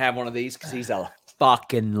Pearl doesn't have one of these because he's a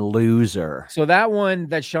fucking loser. So that one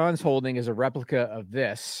that Sean's holding is a replica of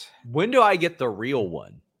this. When do I get the real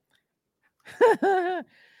one?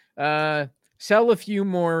 Sell a few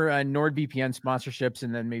more NordVPN sponsorships,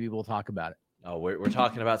 and then maybe we'll talk about it. Oh, we're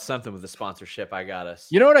talking about something with the sponsorship. I got us.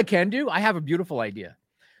 You know what I can do? I have a beautiful idea.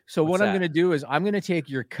 So What's what I'm that? going to do is I'm going to take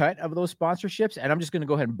your cut of those sponsorships, and I'm just going to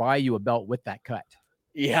go ahead and buy you a belt with that cut.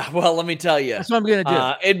 Yeah, well, let me tell you. That's what I'm going to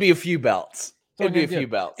do. It'd be a few belts. It'd be a few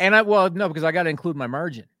belts. And no, because I got to include my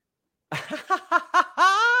margin.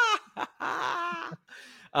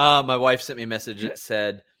 My wife sent me a message that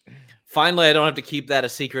said, "Finally, I don't have to keep that a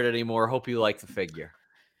secret anymore. Hope you like the figure."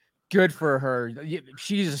 Good for her.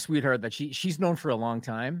 She's a sweetheart that she's known for a long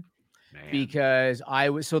time. Man. Because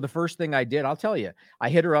so the first thing I did, I'll tell you, I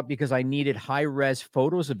hit her up because I needed high res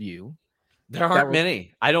photos of you. There aren't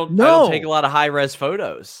many. I don't take a lot of high res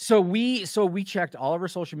photos. So we checked all of our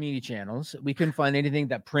social media channels. We couldn't find anything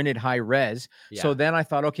that printed high res. Yeah. So then I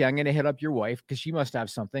thought, okay, I'm going to hit up your wife because she must have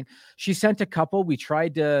something. She sent a couple. We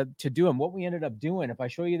tried to do them. What we ended up doing, if I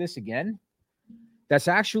show you this again, that's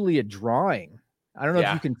actually a drawing. I don't know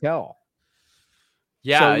if you can tell.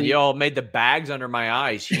 Yeah, you all made the bags under my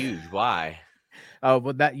eyes huge. Why? Oh,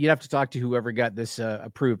 well, that you'd have to talk to whoever got this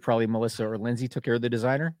approved. Probably Melissa or Lindsay took care of the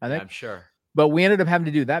designer, I think. I'm sure. But we ended up having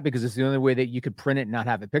to do that because it's the only way that you could print it and not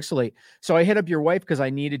have it pixelate. So I hit up your wife because I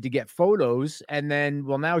needed to get photos. And then,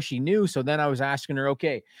 well, now she knew. So then I was asking her,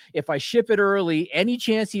 okay, if I ship it early, any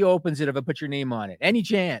chance he opens it if I put your name on it? Any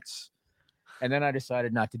chance? And then I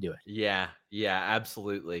decided not to do it. Yeah,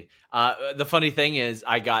 absolutely. The funny thing is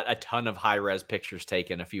I got a ton of high-res pictures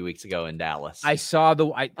taken a few weeks ago in Dallas. I saw,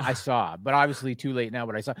 but obviously too late now,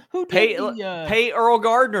 but I saw. Who did pay Earl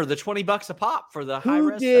Gardner the $20 a pop for the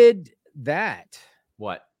high-res Who did that?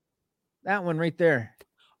 What? That one right there.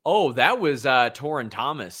 Oh, that was Torrin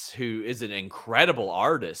Thomas, who is an incredible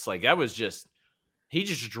artist. Like that was just, he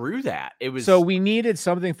just drew that. It was, so we needed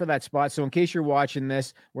something for that spot. So in case you're watching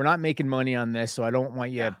this, we're not making money on this. So I don't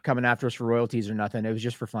want you coming after us for royalties or nothing. It was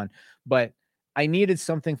just for fun, but I needed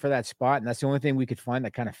something for that spot. And that's the only thing we could find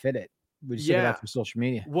that kind of fit it. We just did it out for social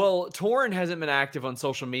media. Well, Torrin hasn't been active on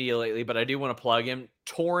social media lately, but I do want to plug him.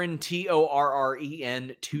 Torrin,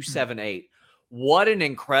 Torren 278. What an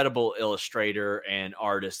incredible illustrator and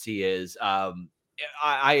artist he is.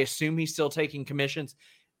 I assume he's still taking commissions.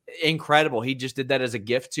 Incredible. He just did that as a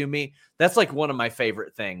gift to me. That's like one of my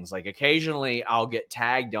favorite things. Like occasionally I'll get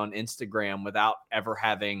tagged on Instagram without ever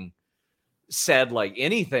having said like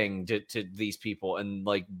anything to these people, and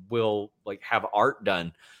like will like have art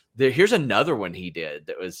done. Here's another one he did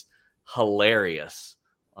that was hilarious.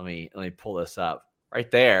 Let me pull this up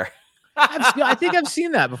right there. I think I've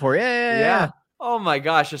seen that before. Yeah. Oh my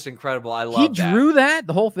gosh, just incredible. I love that. He drew that,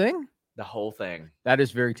 the whole thing? The whole thing. That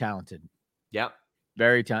is very talented. Yep.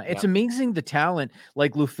 Very talented. It's amazing the talent.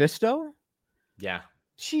 Like Lufisto. Yeah.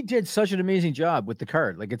 She did such an amazing job with the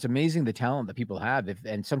card. Like it's amazing the talent that people have.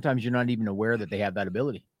 And sometimes you're not even aware that they have that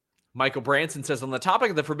ability. Michael Branson says, on the topic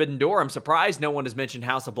of the Forbidden Door, I'm surprised no one has mentioned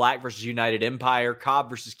House of Black versus United Empire, Cobb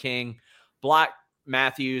versus King, Black,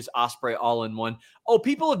 Matthews, Ospreay, all in one. Oh,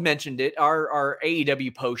 people have mentioned it. Our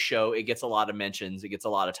AEW post show, it gets a lot of mentions. It gets a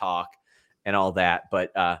lot of talk and all that.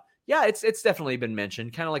 But yeah, it's definitely been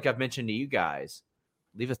mentioned, kind of like I've mentioned to you guys.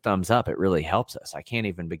 leave a thumbs up. It really helps us. I can't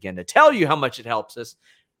even begin to tell you how much it helps us.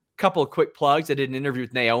 Couple of quick plugs. I did an interview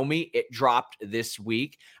with Naomi. It dropped this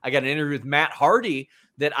week. I got an interview with Matt Hardy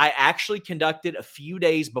that I actually conducted a few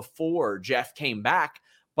days before Jeff came back,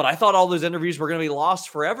 but I thought all those interviews were going to be lost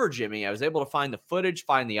forever, Jimmy. I was able to find the footage,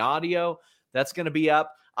 find the audio. That's going to be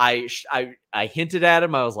up. I hinted at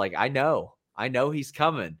him. I was like, I know he's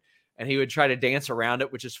coming. And he would try to dance around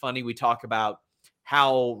it, which is funny. We talk about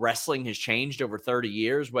how wrestling has changed over 30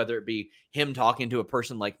 years, whether it be him talking to a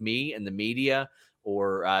person like me in the media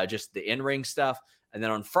or just the in-ring stuff. And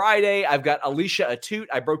then on Friday, I've got Alicia Atut.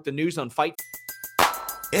 I broke the news on Fight.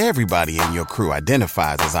 Everybody in your crew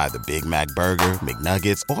identifies as either Big Mac Burger,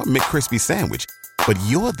 McNuggets, or McCrispy Sandwich. But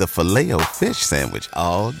you're the Filet-O-Fish Sandwich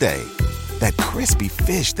all day. That crispy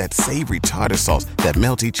fish, that savory tartar sauce, that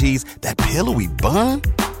melty cheese, that pillowy bun.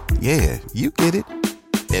 Yeah, you get it.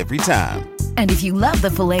 Every time. And if you love the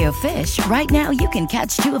Filet-O-Fish, right now you can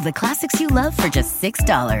catch 2 of the classics you love for just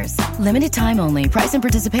 $6. Limited time only. Price and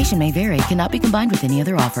participation may vary. Cannot be combined with any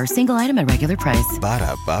other offer. Single item at regular price.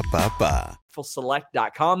 Ba-da-ba-ba-ba.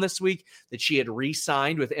 Select.com this week that she had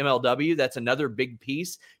re-signed with MLW. That's another big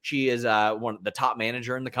piece. She is one of the top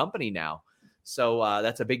manager in the company now. So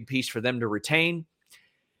that's a big piece for them to retain.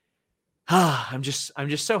 I'm just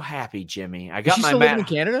so happy, Jimmy. I got my Matt in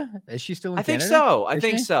Canada. Is she still in Canada? I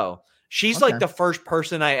think so. She's like the first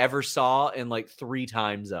person I ever saw in like 3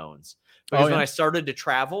 time zones. Because when I started to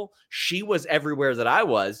travel, she was everywhere that I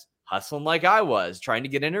was, hustling like I was, trying to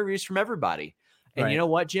get interviews from everybody. And you know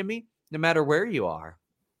what, Jimmy? No matter where you are,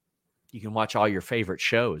 you can watch all your favorite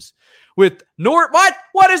shows with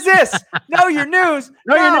What is this? Know your news.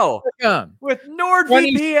 No. With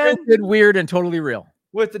NordVPN. Weird and totally real.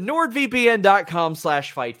 With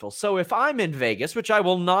NordVPN.com/Fightful. So if I'm in Vegas, which I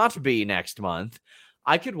will not be next month,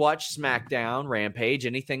 I could watch SmackDown, Rampage,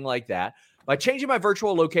 anything like that by changing my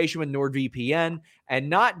virtual location with NordVPN. And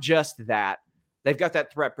not just that, they've got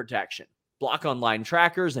that threat protection, block online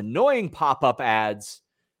trackers, annoying pop-up ads,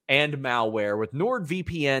 and malware with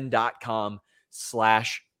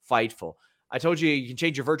NordVPN.com/Fightful. I told you can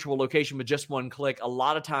change your virtual location with just one click. A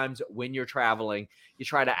lot of times when you're traveling, you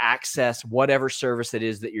try to access whatever service it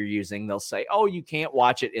is that you're using. They'll say, oh, you can't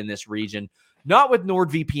watch it in this region. Not with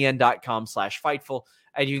NordVPN.com/Fightful.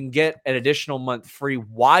 And you can get an additional month free.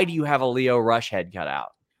 Why do you have a Leo Rush head cut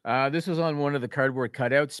out? This was on one of the cardboard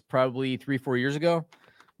cutouts probably 3-4 years ago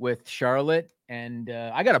with Charlotte. And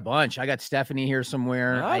I got a bunch. I got Stephanie here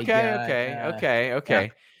somewhere. Okay. Yeah.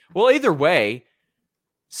 Well, either way,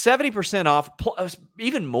 70% off,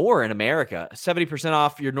 even more in America, 70%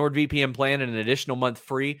 off your NordVPN plan and an additional month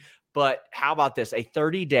free. But how about this? A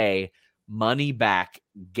 30-day money-back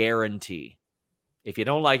guarantee. If you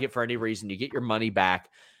don't like it for any reason, you get your money back.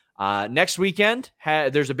 Next weekend,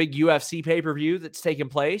 there's a big UFC pay-per-view that's taking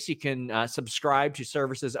place. You can subscribe to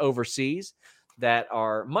services overseas that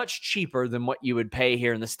are much cheaper than what you would pay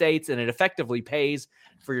here in the States, and it effectively pays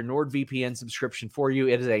for your NordVPN subscription for you.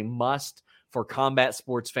 It is a must for combat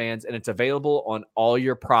sports fans, and it's available on all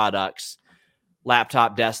your products,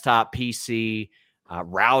 laptop, desktop, PC,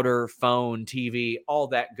 router, phone, TV, all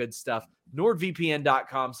that good stuff.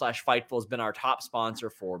 NordVPN.com/Fightful has been our top sponsor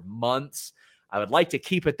for months. I would like to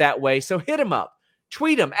keep it that way, so hit them up.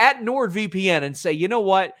 Tweet them at NordVPN and say, you know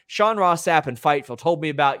what? Sean Ross Sapp and Fightful told me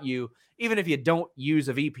about you. Even if you don't use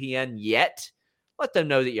a VPN yet, let them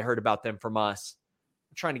know that you heard about them from us.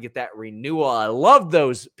 I'm trying to get that renewal. I love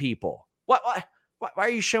those people. Why are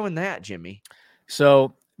you showing that, Jimmy?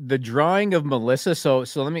 So the drawing of Melissa. So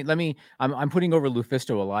let me. I'm putting over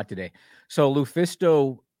Lufisto a lot today. So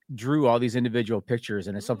Lufisto drew all these individual pictures,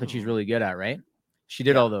 and it's something she's really good at, right? She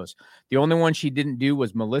did all those. The only one she didn't do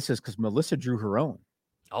was Melissa's because Melissa drew her own.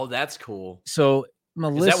 Oh, that's cool. So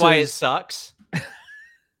Melissa. Is that why it sucks?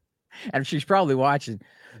 And she's probably watching.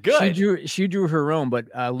 Good. She drew her own,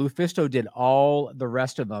 but Lufisto did all the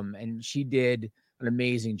rest of them, and she did an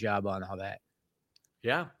amazing job on all that.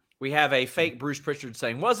 Yeah. We have a fake Bruce Pritchard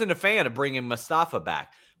saying, wasn't a fan of bringing Mustafa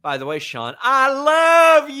back. By the way, Sean, I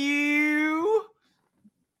love you.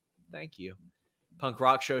 Thank you. Punk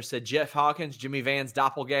Rock Show said, Jeff Hawkins, Jimmy Van's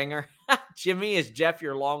doppelganger. Jimmy is Jeff,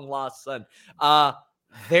 your long-lost son.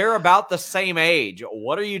 They're about the same age.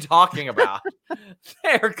 What are you talking about?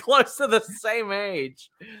 They're close to the same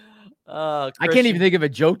age. I can't even think of a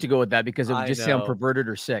joke to go with that because it would just sound perverted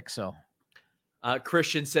or sick. So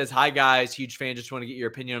Christian says, hi, guys. Huge fan. Just want to get your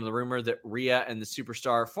opinion on the rumor that Rhea and the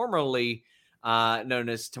superstar, formerly known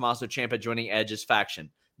as Tommaso Ciampa, joining Edge's faction.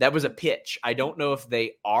 That was a pitch. I don't know if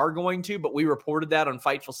they are going to, but we reported that on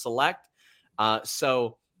Fightful Select.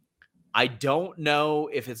 So I don't know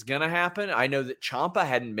if it's going to happen. I know that Ciampa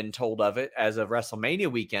hadn't been told of it as of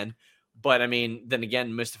WrestleMania weekend. But, I mean, then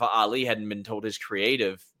again, Mustafa Ali hadn't been told his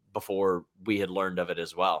creative before we had learned of it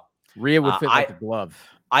as well. Rhea would fit like a glove.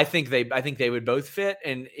 I think they would both fit,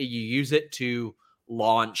 and you use it to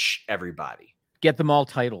launch everybody. Get them all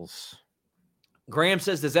titles. Graham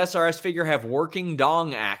says, does SRS figure have working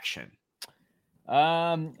dong action?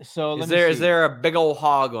 So is there a big old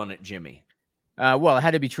hog on it, Jimmy? Well, it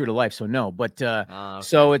had to be true to life, so no. But okay.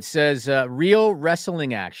 So it says real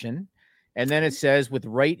wrestling action, and then it says with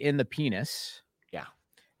right in the penis. Yeah.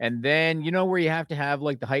 And then you know where you have to have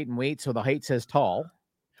like the height and weight, so the height says tall.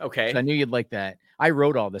 Okay. So I knew you'd like that. I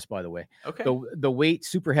wrote all this, by the way. Okay. The weight,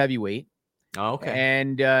 super heavyweight. Oh, okay.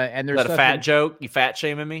 And there's is that a fat joke? You fat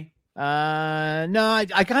shaming me? No,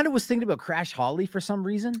 I kind of was thinking about Crash Holly for some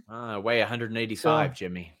reason. Weigh 185,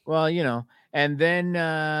 Jimmy. Well, you know, and then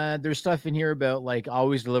there's stuff in here about like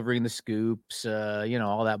always delivering the scoops,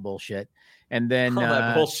 all that bullshit. And then all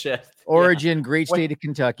that bullshit. Origin, great state of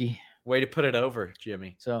Kentucky. Way to put it over,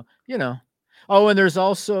 Jimmy. So, Oh, and there's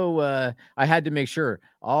also I had to make sure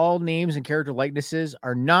all names and character likenesses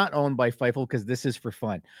are not owned by Fightful because this is for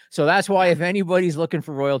fun. So that's why if anybody's looking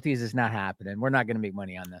for royalties, it's not happening. We're not going to make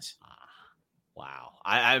money on this. Wow.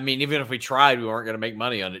 I mean, even if we tried, we weren't going to make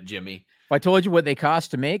money on it, Jimmy. If I told you what they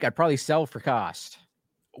cost to make, I'd probably sell for cost.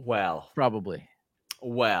 Well. Probably.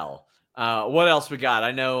 Well. What else we got?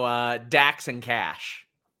 I know Dax and Cash.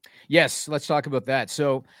 Yes, let's talk about that.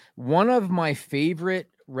 So one of my favorite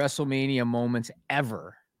WrestleMania moments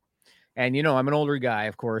ever. And, I'm an older guy,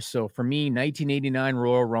 of course. So for me, 1989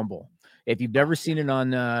 Royal Rumble. If you've never seen it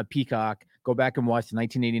on Peacock, go back and watch the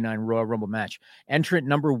 1989 Royal Rumble match. Entrant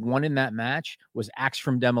number 1 in that match was Axe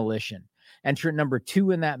from Demolition. Entrant number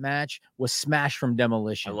 2 in that match was Smash from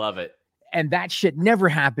Demolition. I love it. And that shit never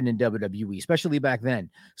happened in WWE, especially back then.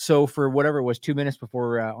 So for whatever it was, 2 minutes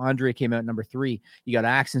before Andre came out, number 3, you got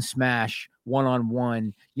Axe and Smash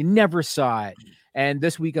one-on-one. You never saw it. And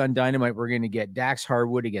this week on Dynamite, we're going to get Dax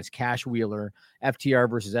Harwood against Cash Wheeler, FTR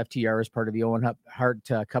versus FTR as part of the Owen Hart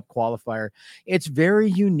Cup qualifier. It's very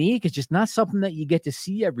unique. It's just not something that you get to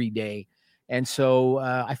see every day. And so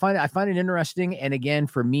I find it interesting. And again,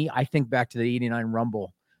 for me, I think back to the 89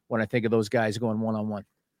 Rumble when I think of those guys going one-on-one.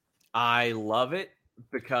 I love it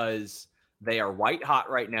because they are white hot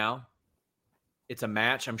right now. It's a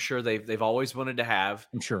match I'm sure they've always wanted to have.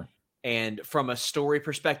 I'm sure. And from a story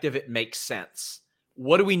perspective, it makes sense.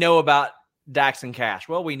 What do we know about Dax and Cash?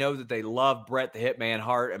 Well, we know that they love Bret the Hitman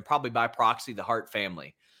Hart and probably by proxy the Hart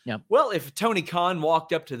family. Yep. Well, if Tony Khan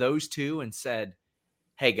walked up to those two and said,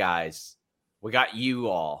 hey, guys, we got you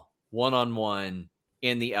all one-on-one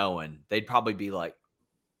in the Owen, they'd probably be like,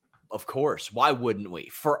 of course. Why wouldn't we?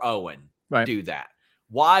 For Owen, do that.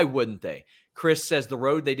 Why wouldn't they? Chris says the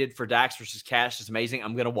road they did for Dax versus Cash is amazing.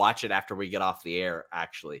 I'm going to watch it after we get off the air,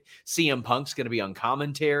 actually. CM Punk's going to be on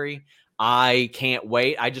commentary. I can't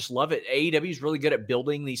wait. I just love it. AEW is really good at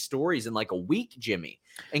building these stories in like a week, Jimmy,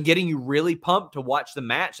 and getting you really pumped to watch the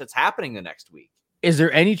match that's happening the next week. Is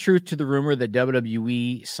there any truth to the rumor that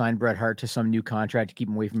WWE signed Bret Hart to some new contract to keep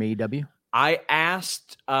him away from AEW? I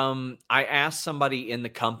asked somebody in the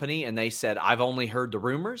company, and they said, I've only heard the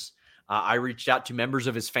rumors. I reached out to members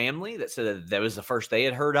of his family that said that was the first they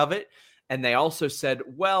had heard of it. And they also said,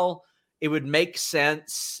 well, it would make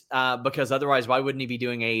sense because otherwise, why wouldn't he be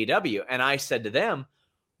doing AEW? And I said to them,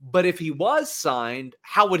 but if he was signed,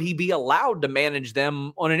 how would he be allowed to manage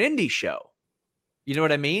them on an indie show? You know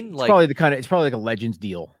what I mean? It's probably like a Legends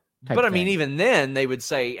deal. But I mean, even then they would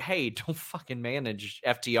say, hey, don't fucking manage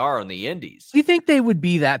FTR on the indies. Do you think they would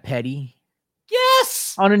be that petty?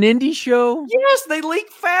 Yes. On an indie show? Yes. They leak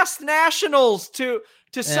Fast Nationals to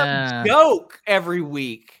some joke every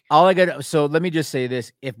week. So let me just say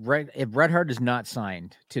this. If Bret Hart is not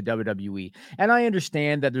signed to WWE, and I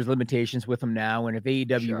understand that there's limitations with him now, and if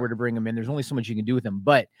AEW were to bring him in, there's only so much you can do with him.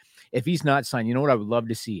 But if he's not signed, you know what I would love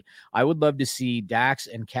to see? I would love to see Dax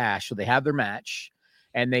and Cash. So they have their match.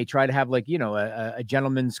 And they try to have a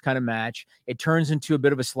gentleman's kind of match. It turns into a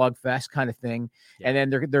bit of a slugfest kind of thing. Yeah.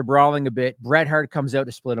 And then they're brawling a bit. Bret Hart comes out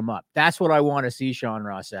to split them up. That's what I want to see, Sean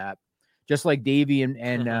Ross Sapp. Just like Davey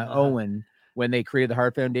and Owen, when they created the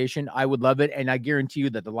Hart Foundation, I would love it. And I guarantee you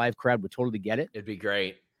that the live crowd would totally get it. It'd be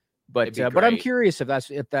great. But I'm curious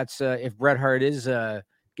if Bret Hart is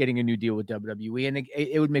getting a new deal with WWE, and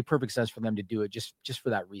it would make perfect sense for them to do it just for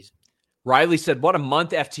that reason. Riley said, what a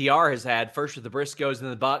month FTR has had. First with the Briscoes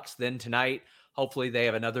and the Bucks, then tonight. Hopefully they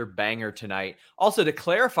have another banger tonight. Also, to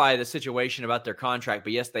clarify the situation about their contract,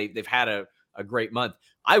 but yes, they've had a great month.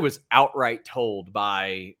 I was outright told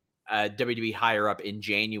by WWE higher up in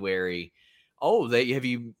January oh, have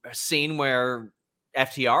you seen where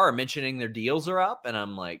FTR are mentioning their deals are up? And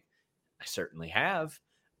I'm like, I certainly have.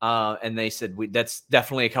 And they said, that's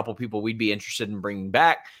definitely a couple people we'd be interested in bringing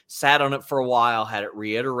back. Sat on it for a while, had it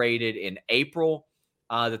reiterated in April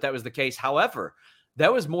that was the case. However,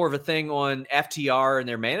 that was more of a thing on FTR and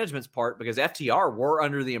their management's part, because FTR were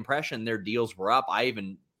under the impression their deals were up. I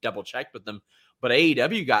even double checked with them, but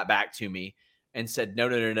AEW got back to me and said,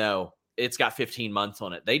 no. It's got 15 months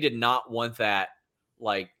on it. They did not want that,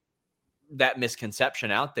 that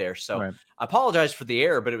misconception out there. So right. I apologize for the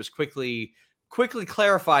error, but it was quickly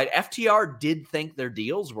clarified. FTR did think their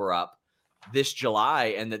deals were up this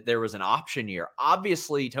July and that there was an option year.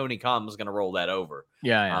 Obviously, Tony Khan was going to roll that over.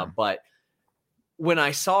 Yeah. But when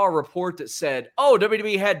I saw a report that said, oh,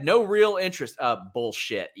 WWE had no real interest,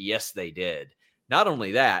 bullshit. Yes, they did. Not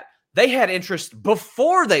only that, they had interest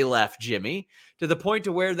before they left, Jimmy, to the point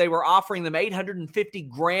to where they were offering them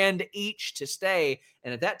 $850,000 each to stay.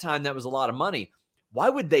 And at that time, that was a lot of money. Why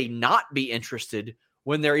would they not be interested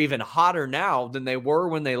when they're even hotter now than they were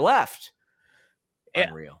when they left?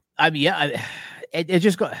 Unreal. It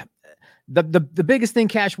just got the biggest thing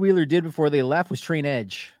Cash Wheeler did before they left was train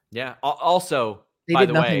Edge. Yeah. Also, they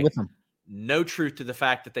did nothing with them. No truth to the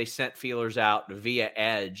fact that they sent feelers out via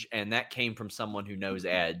Edge, and that came from someone who knows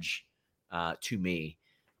Edge to me,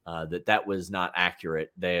 that was not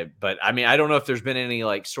accurate. But I mean, I don't know if there's been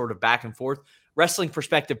any sort of back and forth. Wrestling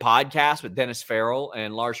Perspective podcast with Dennis Farrell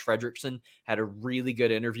and Lars Fredrickson had a really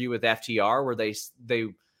good interview with FTR where they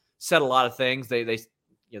said a lot of things. They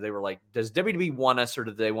were like, does WWE want us, or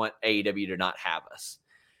do they want AEW to not have us?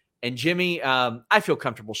 And Jimmy, I feel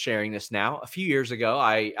comfortable sharing this now. A few years ago,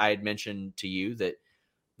 I had mentioned to you that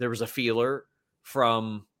there was a feeler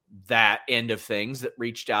from that end of things that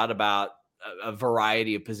reached out about a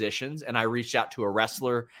variety of positions. And I reached out to a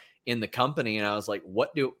wrestler in the company and I was like,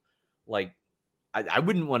 I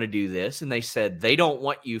wouldn't want to do this. And they said, they don't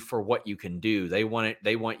want you for what you can do. They want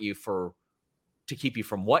you to keep you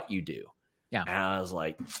from what you do. Yeah. And I was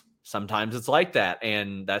like, sometimes it's like that.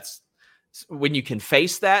 And that's when you can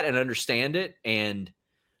face that and understand it and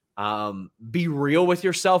be real with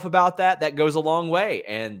yourself about that, that goes a long way.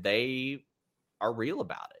 And they are real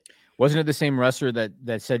about it. Wasn't it the same wrestler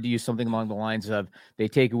that said to you something along the lines of they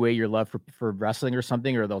take away your love for wrestling or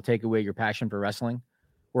something, or they'll take away your passion for wrestling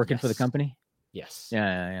working for the company? Yes.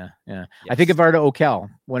 Yeah. Yes. I think of Arda Okel.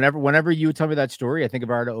 Whenever you tell me that story, I think of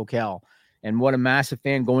Arda Okel and what a massive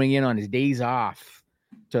fan going in on his days off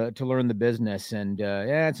to learn the business. And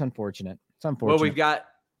it's unfortunate. It's unfortunate.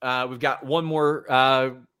 Well, we've got one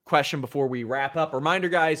more question before we wrap up. Reminder,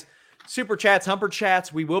 guys, Super Chats, Humper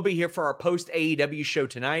Chats. We will be here for our post AEW show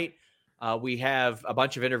tonight. We have a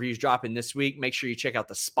bunch of interviews dropping this week. Make sure you check out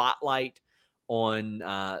the Spotlight on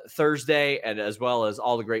Thursday, and as well as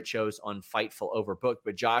all the great shows on Fightful Overbooked.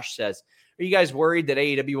 But Josh says, are you guys worried that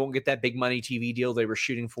AEW won't get that big money TV deal they were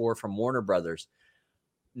shooting for from Warner Brothers?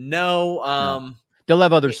 No. They'll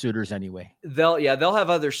have other suitors anyway. They'll have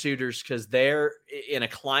other suitors because they're in a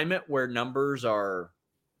climate where numbers are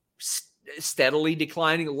steadily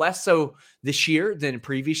declining, less so this year than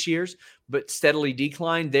previous years, but steadily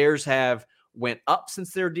declined. Theirs have went up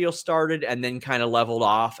since their deal started and then kind of leveled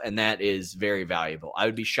off, and that is very valuable. I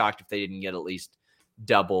would be shocked if they didn't get at least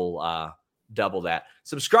double that.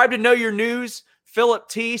 Subscribe to Know Your News. Philip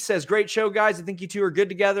T says, great show, guys. I think you two are good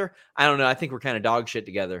together. I don't know. I think we're kind of dog shit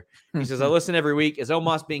together. He says, I listen every week. Is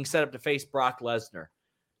Omos being set up to face Brock Lesnar?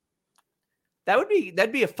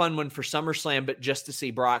 That'd be a fun one for SummerSlam, but just to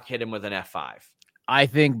see Brock hit him with an F5. I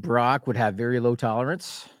think Brock would have very low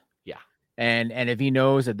tolerance. Yeah. And if he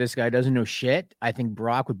knows that this guy doesn't know shit, I think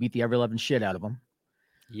Brock would beat the ever-loving shit out of him.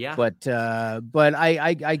 Yeah. But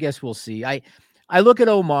I guess we'll see. I look at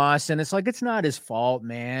Omos and it's like, it's not his fault,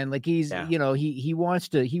 man. Like he's, he wants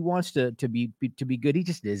to be good. He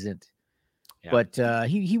just isn't. Yeah. But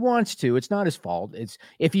he wants to. It's not his fault. It's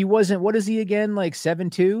if he wasn't, what is he again? Like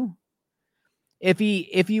 7'2"? If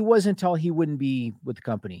he wasn't tall, he wouldn't be with the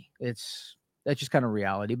company. That's just kind of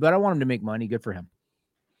reality. But I want him to make money. Good for him.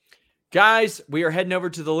 Guys, we are heading over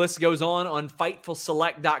to The List Goes On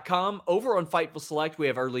FightfulSelect.com. Over on Fightful Select, we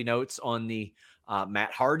have early notes on the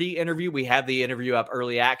Matt Hardy interview. We have the interview up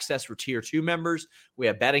early access for Tier 2 members. We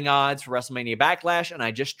have betting odds for WrestleMania Backlash, and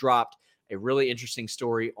I just dropped a really interesting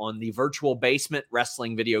story on the virtual basement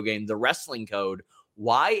wrestling video game, The Wrestling Code,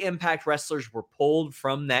 why Impact wrestlers were pulled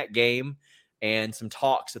from that game, and some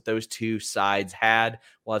talks that those two sides had.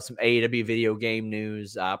 We'll have some AEW video game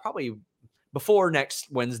news probably before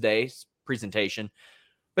next Wednesday's presentation.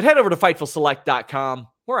 But head over to FightfulSelect.com.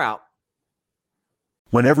 We're out.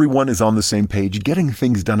 When everyone is on the same page, getting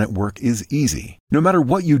things done at work is easy. No matter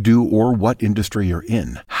what you do or what industry you're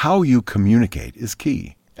in, how you communicate is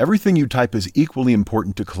key. Everything you type is equally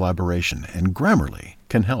important to collaboration, and Grammarly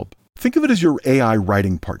can help. Think of it as your AI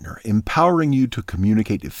writing partner, empowering you to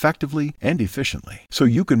communicate effectively and efficiently so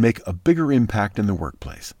you can make a bigger impact in the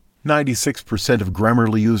workplace. 96% of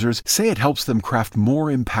Grammarly users say it helps them craft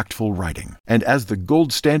more impactful writing. And as the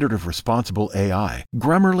gold standard of responsible AI,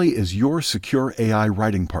 Grammarly is your secure AI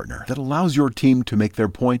writing partner that allows your team to make their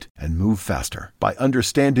point and move faster. By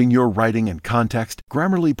understanding your writing and context,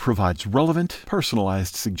 Grammarly provides relevant,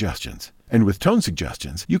 personalized suggestions. And with tone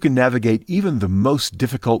suggestions, you can navigate even the most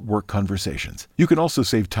difficult work conversations. You can also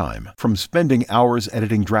save time, from spending hours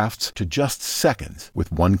editing drafts to just seconds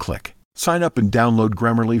with one click. Sign up and download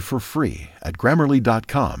Grammarly for free at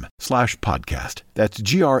Grammarly.com/podcast. That's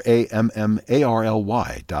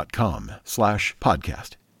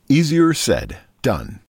GRAMMARLY.com/podcast. Easier said, done.